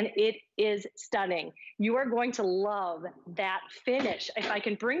 And it is stunning. You are going to love that finish. If I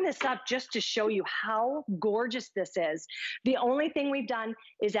can bring this up just to show you how gorgeous this is. The only thing we've done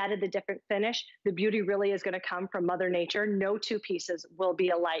is added the different finish. The beauty really is going to come from Mother Nature. No two pieces will be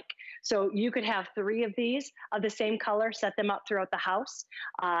alike. So you could have 3 of these of the same color, set them up throughout the house,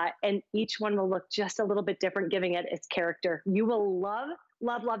 and each one will look just a little bit different, giving it its character. You will love,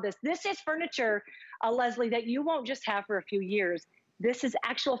 love, love this. This is furniture, Leslie, that you won't just have for a few years. This is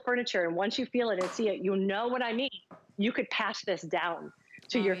actual furniture, and once you feel it and see it, you know what I mean. You could pass this down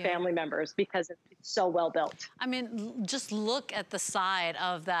to your family members because it's so well built. I mean, just look at the side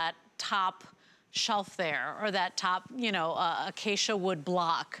of that top shelf there, or that top, you know, acacia wood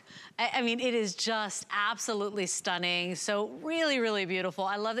block. I mean, it is just absolutely stunning. So really, really beautiful.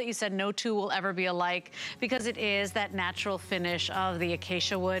 I love that you said no two will ever be alike, because it is that natural finish of the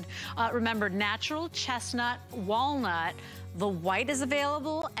acacia wood. Remember, natural, chestnut, walnut. The white is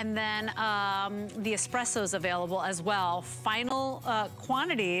available, and then the espresso is available as well. Final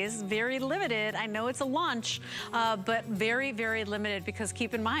quantities, very limited. I know it's a launch, but very, very limited, because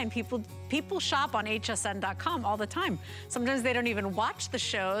keep in mind, people shop on hsn.com all the time. Sometimes they don't even watch the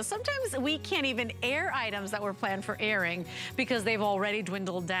shows. Sometimes we can't even air items that were planned for airing because they've already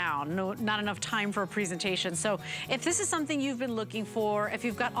dwindled down. Not enough time for a presentation. So if this is something you've been looking for, if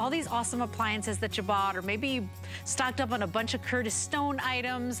you've got all these awesome appliances that you bought, or maybe you stocked up on a bunch of Curtis Stone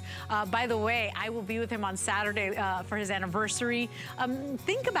items. By the way, I will be with him on Saturday for his anniversary.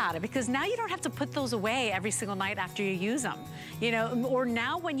 Think about it, because now you don't have to put those away every single night after you use them. You know, or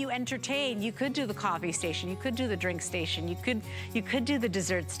now when you entertain, you could do the coffee station, you could do the drink station, you could do the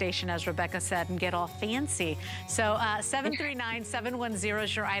dessert station, as Rebecca said, and get all fancy. So 739-710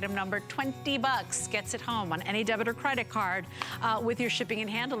 is your item number. 20 bucks gets it home on any debit or credit card with your shipping and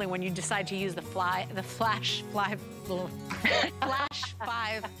handling when you decide to use the Flash 5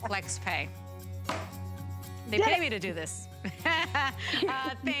 Flex Pay. They pay me to do this.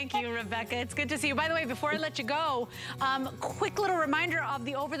 Thank you, Rebecca. It's good to see you. By the way, before I let you go, quick little reminder of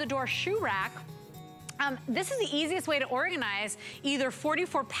the over-the-door shoe rack. This is the easiest way to organize either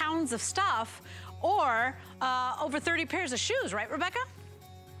 44 pounds of stuff or over 30 pairs of shoes, right, Rebecca?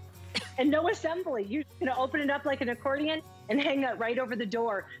 And no assembly. You're going to open it up like an accordion and hang that right over the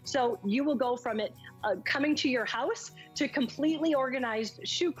door. So you will go from it coming to your house to completely organized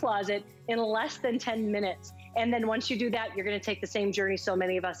shoe closet in less than 10 minutes. And then once you do that, you're going to take the same journey so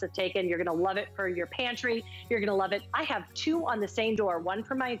many of us have taken. You're going to love it for your pantry. You're going to love it. I have 2 on the same door, one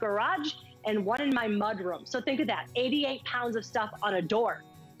for my garage and one in my mudroom. So think of that, 88 pounds of stuff on a door.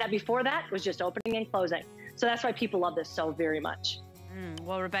 That before that was just opening and closing. So that's why people love this so very much.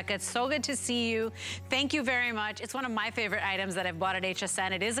 Well, Rebecca, it's so good to see you. Thank you very much. It's one of my favorite items that I've bought at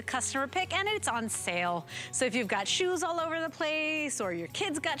HSN. It is a customer pick and it's on sale. So if you've got shoes all over the place or your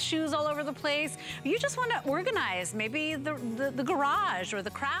kids got shoes all over the place, you just want to organize maybe the garage or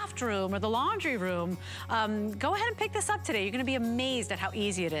the craft room or the laundry room, go ahead and pick this up today. You're going to be amazed at how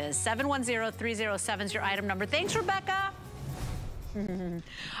easy it is. 710307 is your item number. Thanks, Rebecca.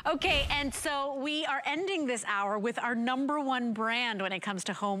 Okay, and so we are ending this hour with our #1 brand when it comes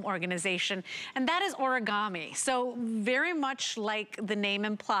to home organization, and that is origami. So very much like the name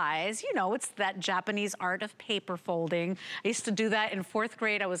implies, you know, it's that Japanese art of paper folding. I used to do that in 4th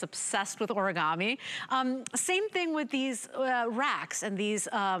grade. I was obsessed with origami. Same thing with these racks and these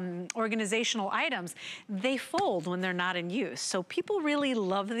organizational items. They fold when they're not in use. So people really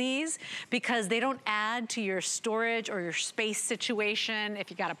love these because they don't add to your storage or your space situation.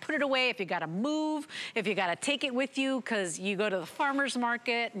 If you got to put it away, if you got to move, if you got to take it with you because you go to the farmer's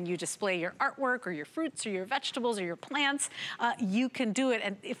market and you display your artwork or your fruits or your vegetables or your plants, you can do it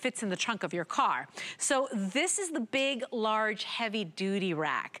and it fits in the trunk of your car. So this is the big, large, heavy-duty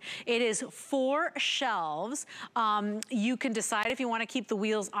rack. It is 4 shelves. You can decide if you want to keep the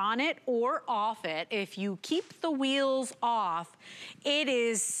wheels on it or off it. If you keep the wheels off, it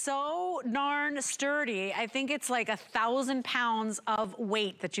is so darn sturdy. I think it's like 1,000 pounds of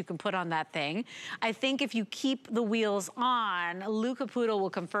weight that you can put on that thing. I think if you keep the wheels on, Luca Puto will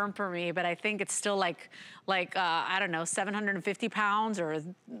confirm for me, but I think it's still like I don't know, 750 pounds or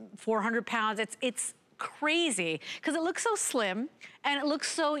 400 pounds. It's crazy because it looks so slim and it looks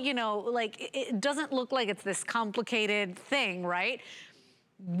so, you know, like it doesn't look like it's this complicated thing, right?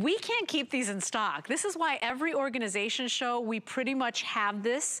 We can't keep these in stock. This is why every organization show, we pretty much have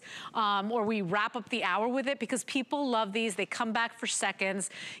this, or we wrap up the hour with it because people love these. They come back for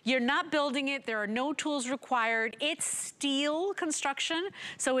seconds. You're not building it. There are no tools required. It's steel construction,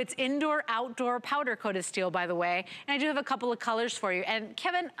 so it's indoor, outdoor, powder-coated steel, by the way. And I do have a couple of colors for you. And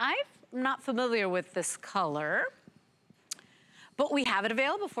Kevin, I'm not familiar with this color, but we have it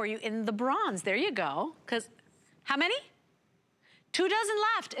available for you in the bronze. There you go. Because how many? 2 dozen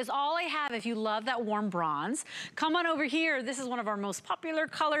left is all I have if you love that warm bronze. Come on over here. This is one of our most popular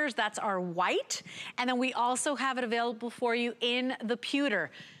colors. That's our white. And then we also have it available for you in the pewter.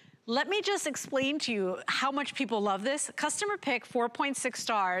 Let me just explain to you how much people love this. Customer pick, 4.6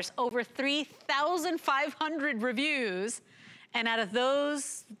 stars, over 3,500 reviews. And out of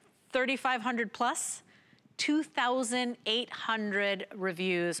those 3,500 plus, 2,800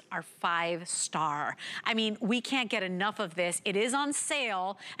 reviews are 5-star. I mean, we can't get enough of this. It is on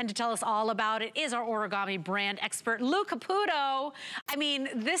sale, and to tell us all about it is our origami brand expert, Lou Caputo. I mean,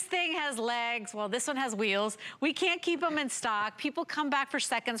 this thing has legs. Well, this one has wheels. We can't keep them in stock. People come back for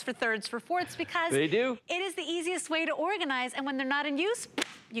seconds, for thirds, for fourths because they do. It is the easiest way to organize, and when they're not in use,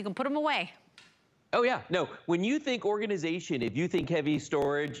 you can put them away. Oh yeah, no, when you think organization, if you think heavy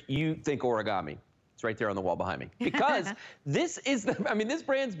storage, you think origami. It's right there on the wall behind me. Because this is this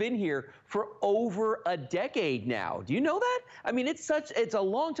brand's been here for over a decade now. Do you know that? I mean, it's a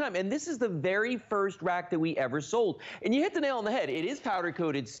long time. And this is the very first rack that we ever sold. And you hit the nail on the head. It is powder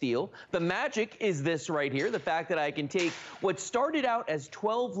coated steel. The magic is this right here. The fact that I can take what started out as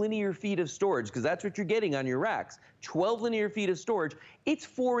 12 linear feet of storage, because that's what you're getting on your racks. 12 linear feet of storage. It's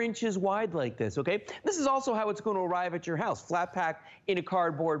 4 inches wide like this, okay? This is also how it's going to arrive at your house, flat packed in a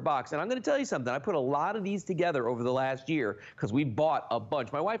cardboard box. And I'm going to tell you something. I put a lot of these together over the last year because we bought a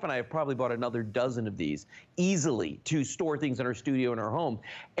bunch. My wife and I have probably bought another dozen of these easily to store things in our studio and our home.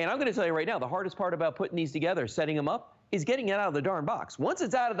 And I'm going to tell you right now, the hardest part about putting these together, setting them up, is getting it out of the darn box. Once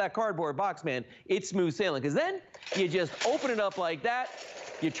it's out of that cardboard box, man, it's smooth sailing. Because then you just open it up like that.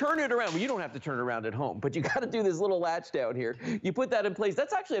 You turn it around. Well, you don't have to turn it around at home, but you got to do this little latch down here. You put that in place.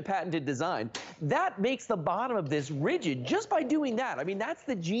 That's actually a patented design. That makes the bottom of this rigid just by doing that. I mean, that's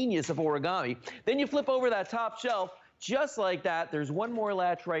the genius of origami. Then you flip over that top shelf. Just like that, there's one more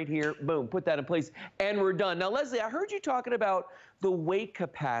latch right here. Boom, put that in place, and we're done. Now, Leslie, I heard you talking about the weight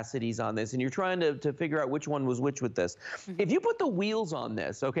capacities on this, and you're trying to figure out which one was which with this. If you put the wheels on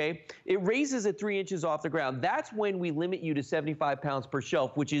this, okay, it raises it 3 inches off the ground. That's when we limit you to 75 pounds per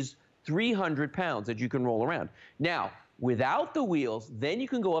shelf, which is 300 pounds that you can roll around. Now, without the wheels, then you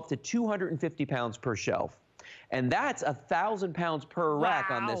can go up to 250 pounds per shelf. And that's 1,000 pounds per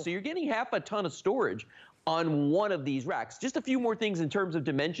rack on this. So you're getting half a ton of storage on one of these racks. Just a few more things in terms of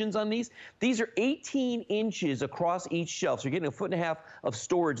dimensions on these. These are 18 inches across each shelf, so you're getting 1.5 feet of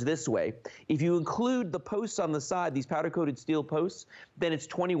storage this way. If you include the posts on the side, these powder-coated steel posts, then it's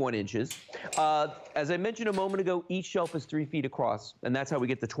 21 inches. As I mentioned a moment ago, each shelf is 3 feet across, and that's how we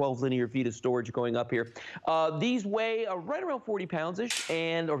get the 12 linear feet of storage going up here. These weigh right around 40 pounds-ish,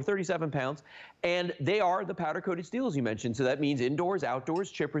 or 37 pounds, and they are the powder-coated steel, as you mentioned. So that means indoors,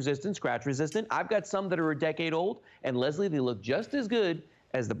 outdoors, chip-resistant, scratch-resistant. I've got some that are a decade old, and Leslie, they look just as good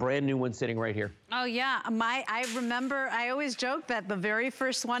as the brand new one sitting right here. Oh yeah, I remember, I always joke that the very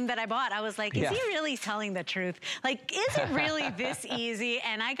first one that I bought, I was like, is he really telling the truth? Like, is it really this easy?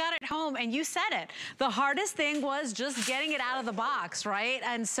 And I got it home, and you said it. The hardest thing was just getting it out of the box, right?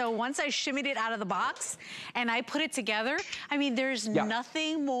 And so once I shimmied it out of the box and I put it together, I mean, there's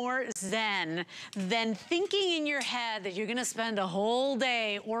nothing more zen than thinking in your head that you're gonna spend a whole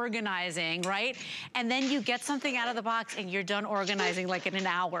day organizing, right? And then you get something out of the box and you're done organizing like in an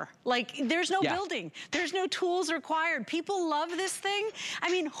hour. Like, there's no building. There's no tools required. People love this thing.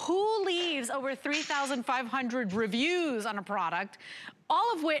 I mean, who leaves over 3,500 reviews on a product,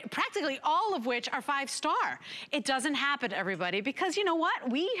 all of which, practically all of which are 5-star? It doesn't happen, everybody, because you know what?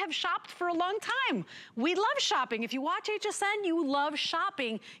 We have shopped for a long time. We love shopping. If you watch HSN, you love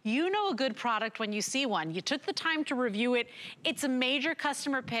shopping. You know a good product when you see one. You took the time to review it. It's a major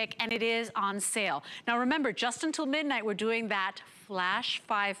customer pick, and it is on sale. Now remember, just until midnight, we're doing that Flash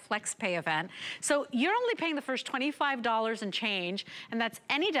 5 Flex Pay event. So you're only paying the first $25 and change, and that's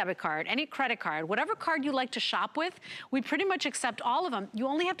any debit card, any credit card, whatever card you like to shop with. We pretty much accept all of them. You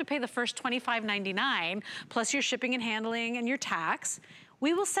only have to pay the first $25.99 plus your shipping and handling and your tax.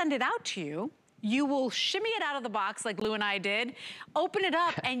 We will send it out to you. You will shimmy it out of the box like Lou and I did, open it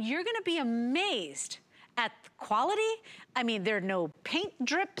up, and you're gonna be amazed at the quality. I mean, there are no paint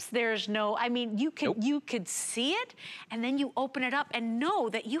drips. There's no, I mean, you could see it, and then you open it up and know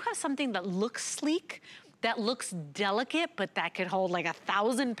that you have something that looks sleek, that looks delicate, but that could hold like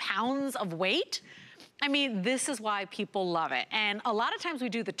 1,000 pounds of weight. I mean, this is why people love it. And a lot of times we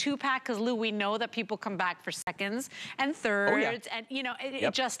do the 2-pack because, Lou, we know that people come back for seconds and thirds. And, you know,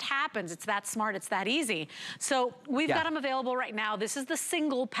 it just happens. It's that smart. It's that easy. So we've got them available right now. This is the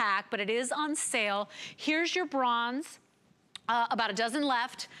single pack, but it is on sale. Here's your bronze. About a dozen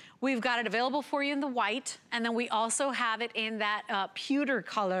left. We've got it available for you in the white, and then we also have it in that pewter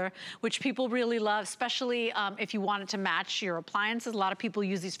color, which people really love, especially if you wanted to match your appliances. A lot of people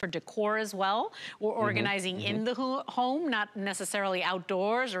use these for decor as well, or organizing in the home, not necessarily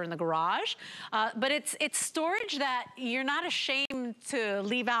outdoors or in the garage. But it's storage that you're not ashamed to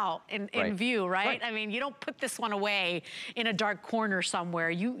leave out in view, right? I mean, you don't put this one away in a dark corner somewhere.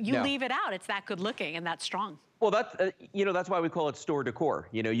 You leave it out. It's that good looking and that strong. Well, that's, you know, that's why we call it store decor.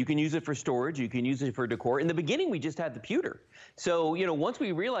 You know, you can use it for storage, you can use it for decor. In the beginning, we just had the pewter. So, you know, once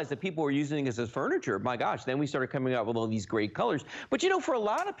we realized that people were using this as furniture, my gosh, then we started coming out with all these great colors. But, you know, for a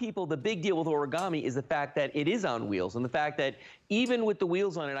lot of people, the big deal with origami is the fact that it is on wheels, and the fact that even with the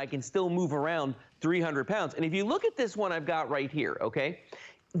wheels on it, I can still move around 300 pounds. And if you look at this one I've got right here, okay?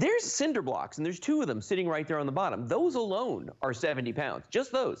 There's cinder blocks, and there's 2 of them sitting right there on the bottom. Those alone are 70 pounds,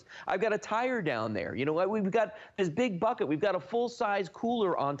 just those. I've got a tire down there. You know, we've got this big bucket. We've got a full-size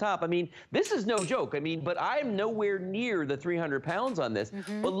cooler on top. I mean, this is no joke. I mean, but I'm nowhere near the 300 pounds on this.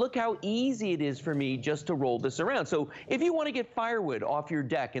 But look how easy it is for me just to roll this around. So if you want to get firewood off your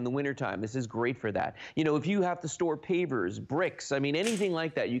deck in the wintertime, this is great for that. You know, if you have to store pavers, bricks, I mean, anything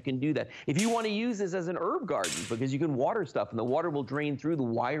like that, you can do that. If you want to use this as an herb garden, because you can water stuff, and the water will drain through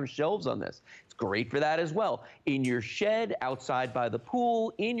the wire shelves on this. It's great for that as well. In your shed, outside by the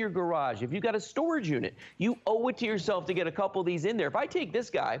pool, in your garage. If you've got a storage unit, you owe it to yourself to get a couple of these in there. If I take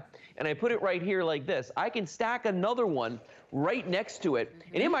this guy and I put it right here like this, I can stack another one right next to it.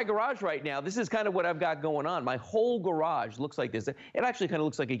 And in my garage right now, this is kind of what I've got going on. My whole garage looks like this. It actually kind of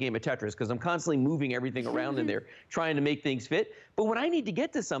looks like a game of Tetris because I'm constantly moving everything around in there, trying to make things fit. But when I need to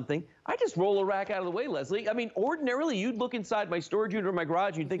get to something, I just roll a rack out of the way, Leslie. I mean, ordinarily, you'd look inside my storage unit or my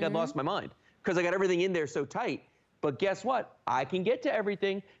garage, and you'd think I'd lost my mind because I got everything in there so tight. But guess what? I can get to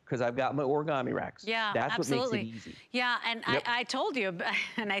everything because I've got my origami racks. Yeah, that's absolutely. what makes it easy. Yeah, and I told you,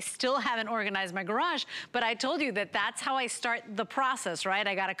 and I still haven't organized my garage, but I told you that that's how I start the process, right?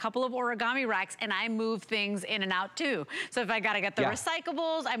 I got a couple of origami racks, and I move things in and out too. So if I got to get the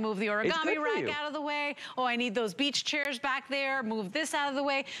recyclables, I move the origami rack out of the way. Oh, I need those beach chairs back there, move this out of the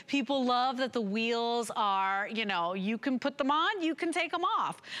way. People love that the wheels are, you know, you can put them on, you can take them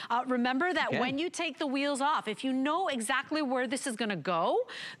off. Remember that when you take the wheels off, if you know exactly where this is gonna go,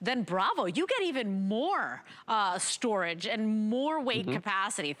 then bravo. You get even more storage and more weight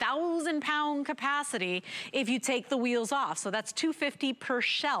capacity, 1,000-pound capacity if you take the wheels off. So that's $250 per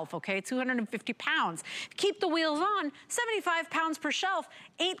shelf, okay? 250 pounds. Keep the wheels on, 75 pounds per shelf.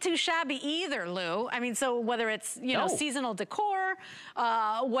 Ain't too shabby either, Lou. I mean, so whether it's, you know, seasonal decor,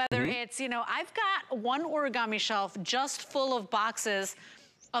 whether it's, you know, I've got one origami shelf just full of boxes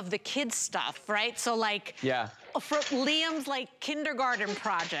of the kids stuff, right? So like, for Liam's like kindergarten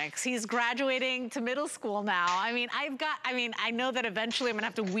projects. He's graduating to middle school now. I mean, I know that eventually I'm gonna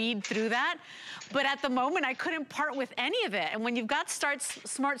have to weed through that, but at the moment I couldn't part with any of it. And when you've got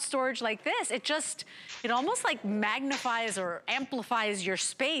smart storage like this, it almost like magnifies or amplifies your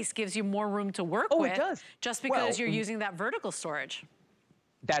space, gives you more room to work with. It does. Just because you're using that vertical storage.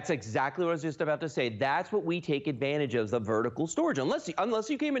 That's exactly what I was just about to say. That's what we take advantage of, the vertical storage. Unless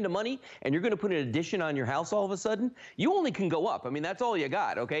you came into money and you're going to put an addition on your house all of a sudden, you only can go up. I mean, that's all you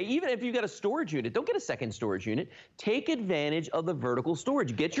got, okay? Even if you got a storage unit, don't get a second storage unit. Take advantage of the vertical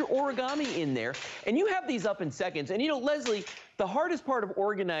storage. Get your origami in there, and you have these up in seconds. And you know, Leslie, the hardest part of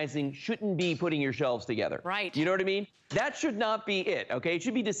organizing shouldn't be putting your shelves together. Right. You know what I mean? That should not be it, okay? It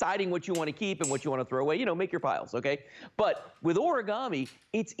should be deciding what you want to keep and what you want to throw away. You know, make your piles, okay? But with origami,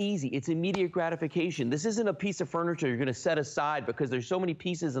 it's easy. It's immediate gratification. This isn't a piece of furniture you're going to set aside because there's so many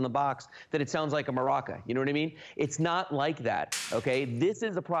pieces in the box that it sounds like a maraca. You know what I mean? It's not like that, okay? This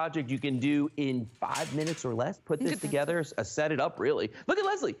is a project you can do in 5 minutes or less. Put this together, set it up, really. Look at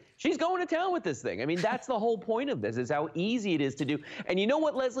Leslie. She's going to town with this thing. I mean, that's the whole point of this, is how easy it is to do. And you know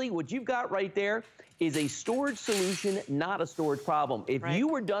what, Leslie? What you've got right there is a storage solution, not a storage problem. If you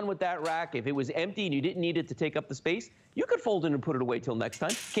were done with that rack, if it was empty and you didn't need it to take up the space, you could fold it and put it away till next time.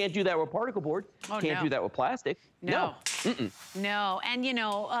 Can't do that with particle board. Can't do that with plastic. No. No. And you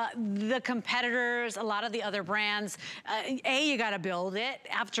know, the competitors, a lot of the other brands, you got to build it.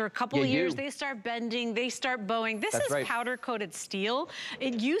 After a couple of years, they start bending, they start bowing. This is powder coated steel.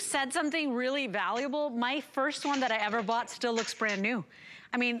 You said something really valuable. My first one that I ever bought still looks brand new.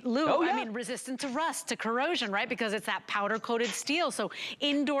 I mean, Lou, I mean, resistant to rust, to corrosion, right? Because it's that powder-coated steel. So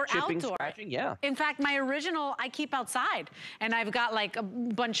indoor, outdoor. Scratching, In fact, my original, I keep outside. And I've got like a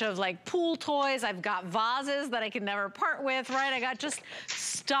bunch of like pool toys. I've got vases that I can never part with, right? I got just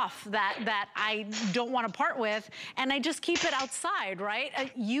stuff that I don't want to part with. And I just keep it outside,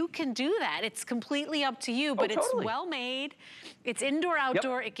 right? You can do that. It's completely up to you, but it's well made. It's indoor,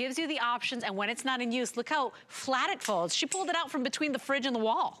 outdoor. It gives you the options. And when it's not in use, look how flat it folds. She pulled it out from between the fridge and the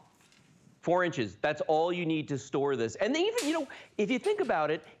wall. 4 inches, that's all you need to store this. And even, you know, if you think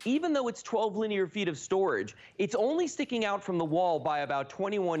about it, even though it's 12 linear feet of storage, it's only sticking out from the wall by about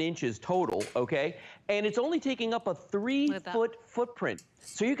 21 inches total, okay? And it's only taking up a 3-foot footprint.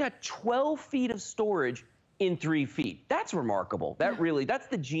 So you got 12 feet of storage in 3 feet. That's remarkable. That really, that's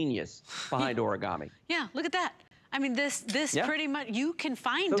the genius behind origami. Yeah, look at that. I mean, this pretty much, you can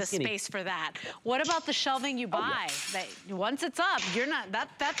find a space for that. What about the shelving you buy? That once it's up, you're not, that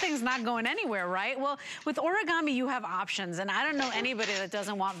thing's not going anywhere, right? Well, with origami, you have options. And I don't know anybody that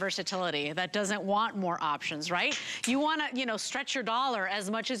doesn't want versatility, that doesn't want more options, right? You want to, you know, stretch your dollar as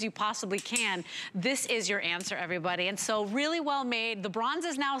much as you possibly can. This is your answer, everybody. And so really well made. The bronze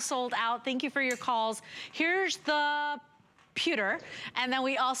is now sold out. Thank you for your calls. Here's the pewter, and then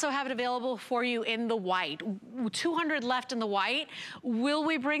we also have it available for you in the white. 200 left in the white. Will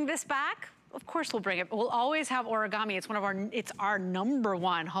we bring this back? Of course we'll bring it. We'll always have origami. It's it's our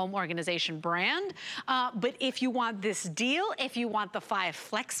 #1 home organization brand. But if you want this deal, if you want the 5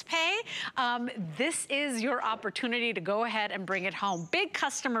 flex pay, this is your opportunity to go ahead and bring it home. Big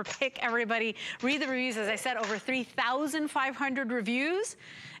customer pick, everybody. Read the reviews. As I said, over 3,500 reviews,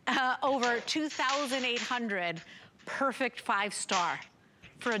 over 2,800. Perfect 5-star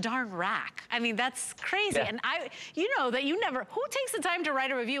for a darn rack. I mean, that's crazy. And you know that you never, who takes the time to write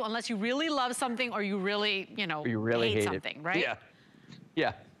a review unless you really love something or you really, you know, hate something, right?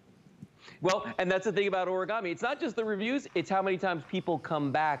 Yeah. Well, and that's the thing about origami. It's not just the reviews, it's how many times people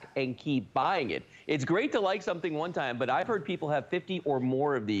come back and keep buying it. It's great to like something one time, but I've heard people have 50 or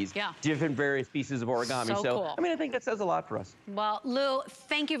more of these different various pieces of origami. So cool. I mean, I think that says a lot for us. Well, Lou,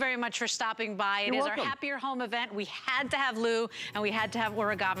 thank you very much for stopping by. It is our Happier Home event. We had to have Lou, and we had to have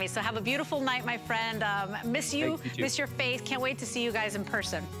origami. So have a beautiful night, my friend. Miss you miss your face. Can't wait to see you guys in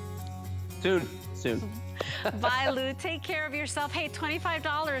person. Soon. Bye, Lou. Take care of yourself. Hey,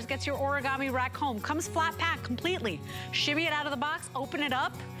 $25 gets your origami rack home. Comes flat packed completely. Shimmy it out of the box, open it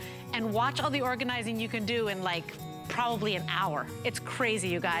up, and watch all the organizing you can do in like probably an hour. It's crazy,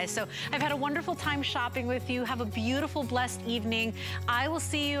 you guys. So I've had a wonderful time shopping with you. Have a beautiful, blessed evening. I will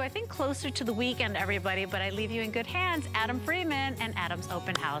see you, I think, closer to the weekend, everybody, but I leave you in good hands. Adam Freeman and Adam's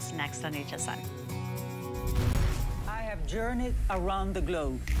Open House next on HSN. I have journeyed around the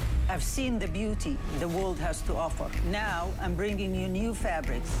globe. I've seen the beauty the world has to offer. Now I'm bringing you new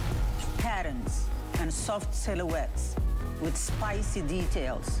fabrics, patterns, and soft silhouettes with spicy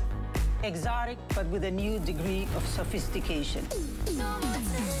details. Exotic, but with a new degree of sophistication.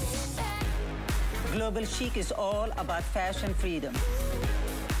 Global Chic is all about fashion freedom.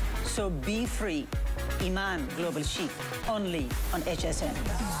 So be free. Iman Global Chic, only on HSN.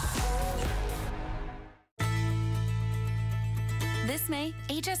 This May,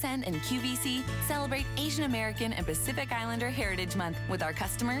 HSN and QVC celebrate Asian American and Pacific Islander Heritage Month with our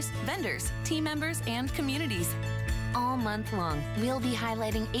customers, vendors, team members, and communities. All month long, we'll be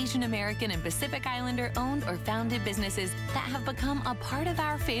highlighting Asian American and Pacific Islander owned or founded businesses that have become a part of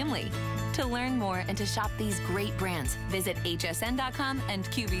our family. To learn more and to shop these great brands, visit hsn.com and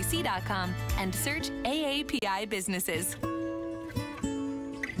qvc.com and search AAPI businesses.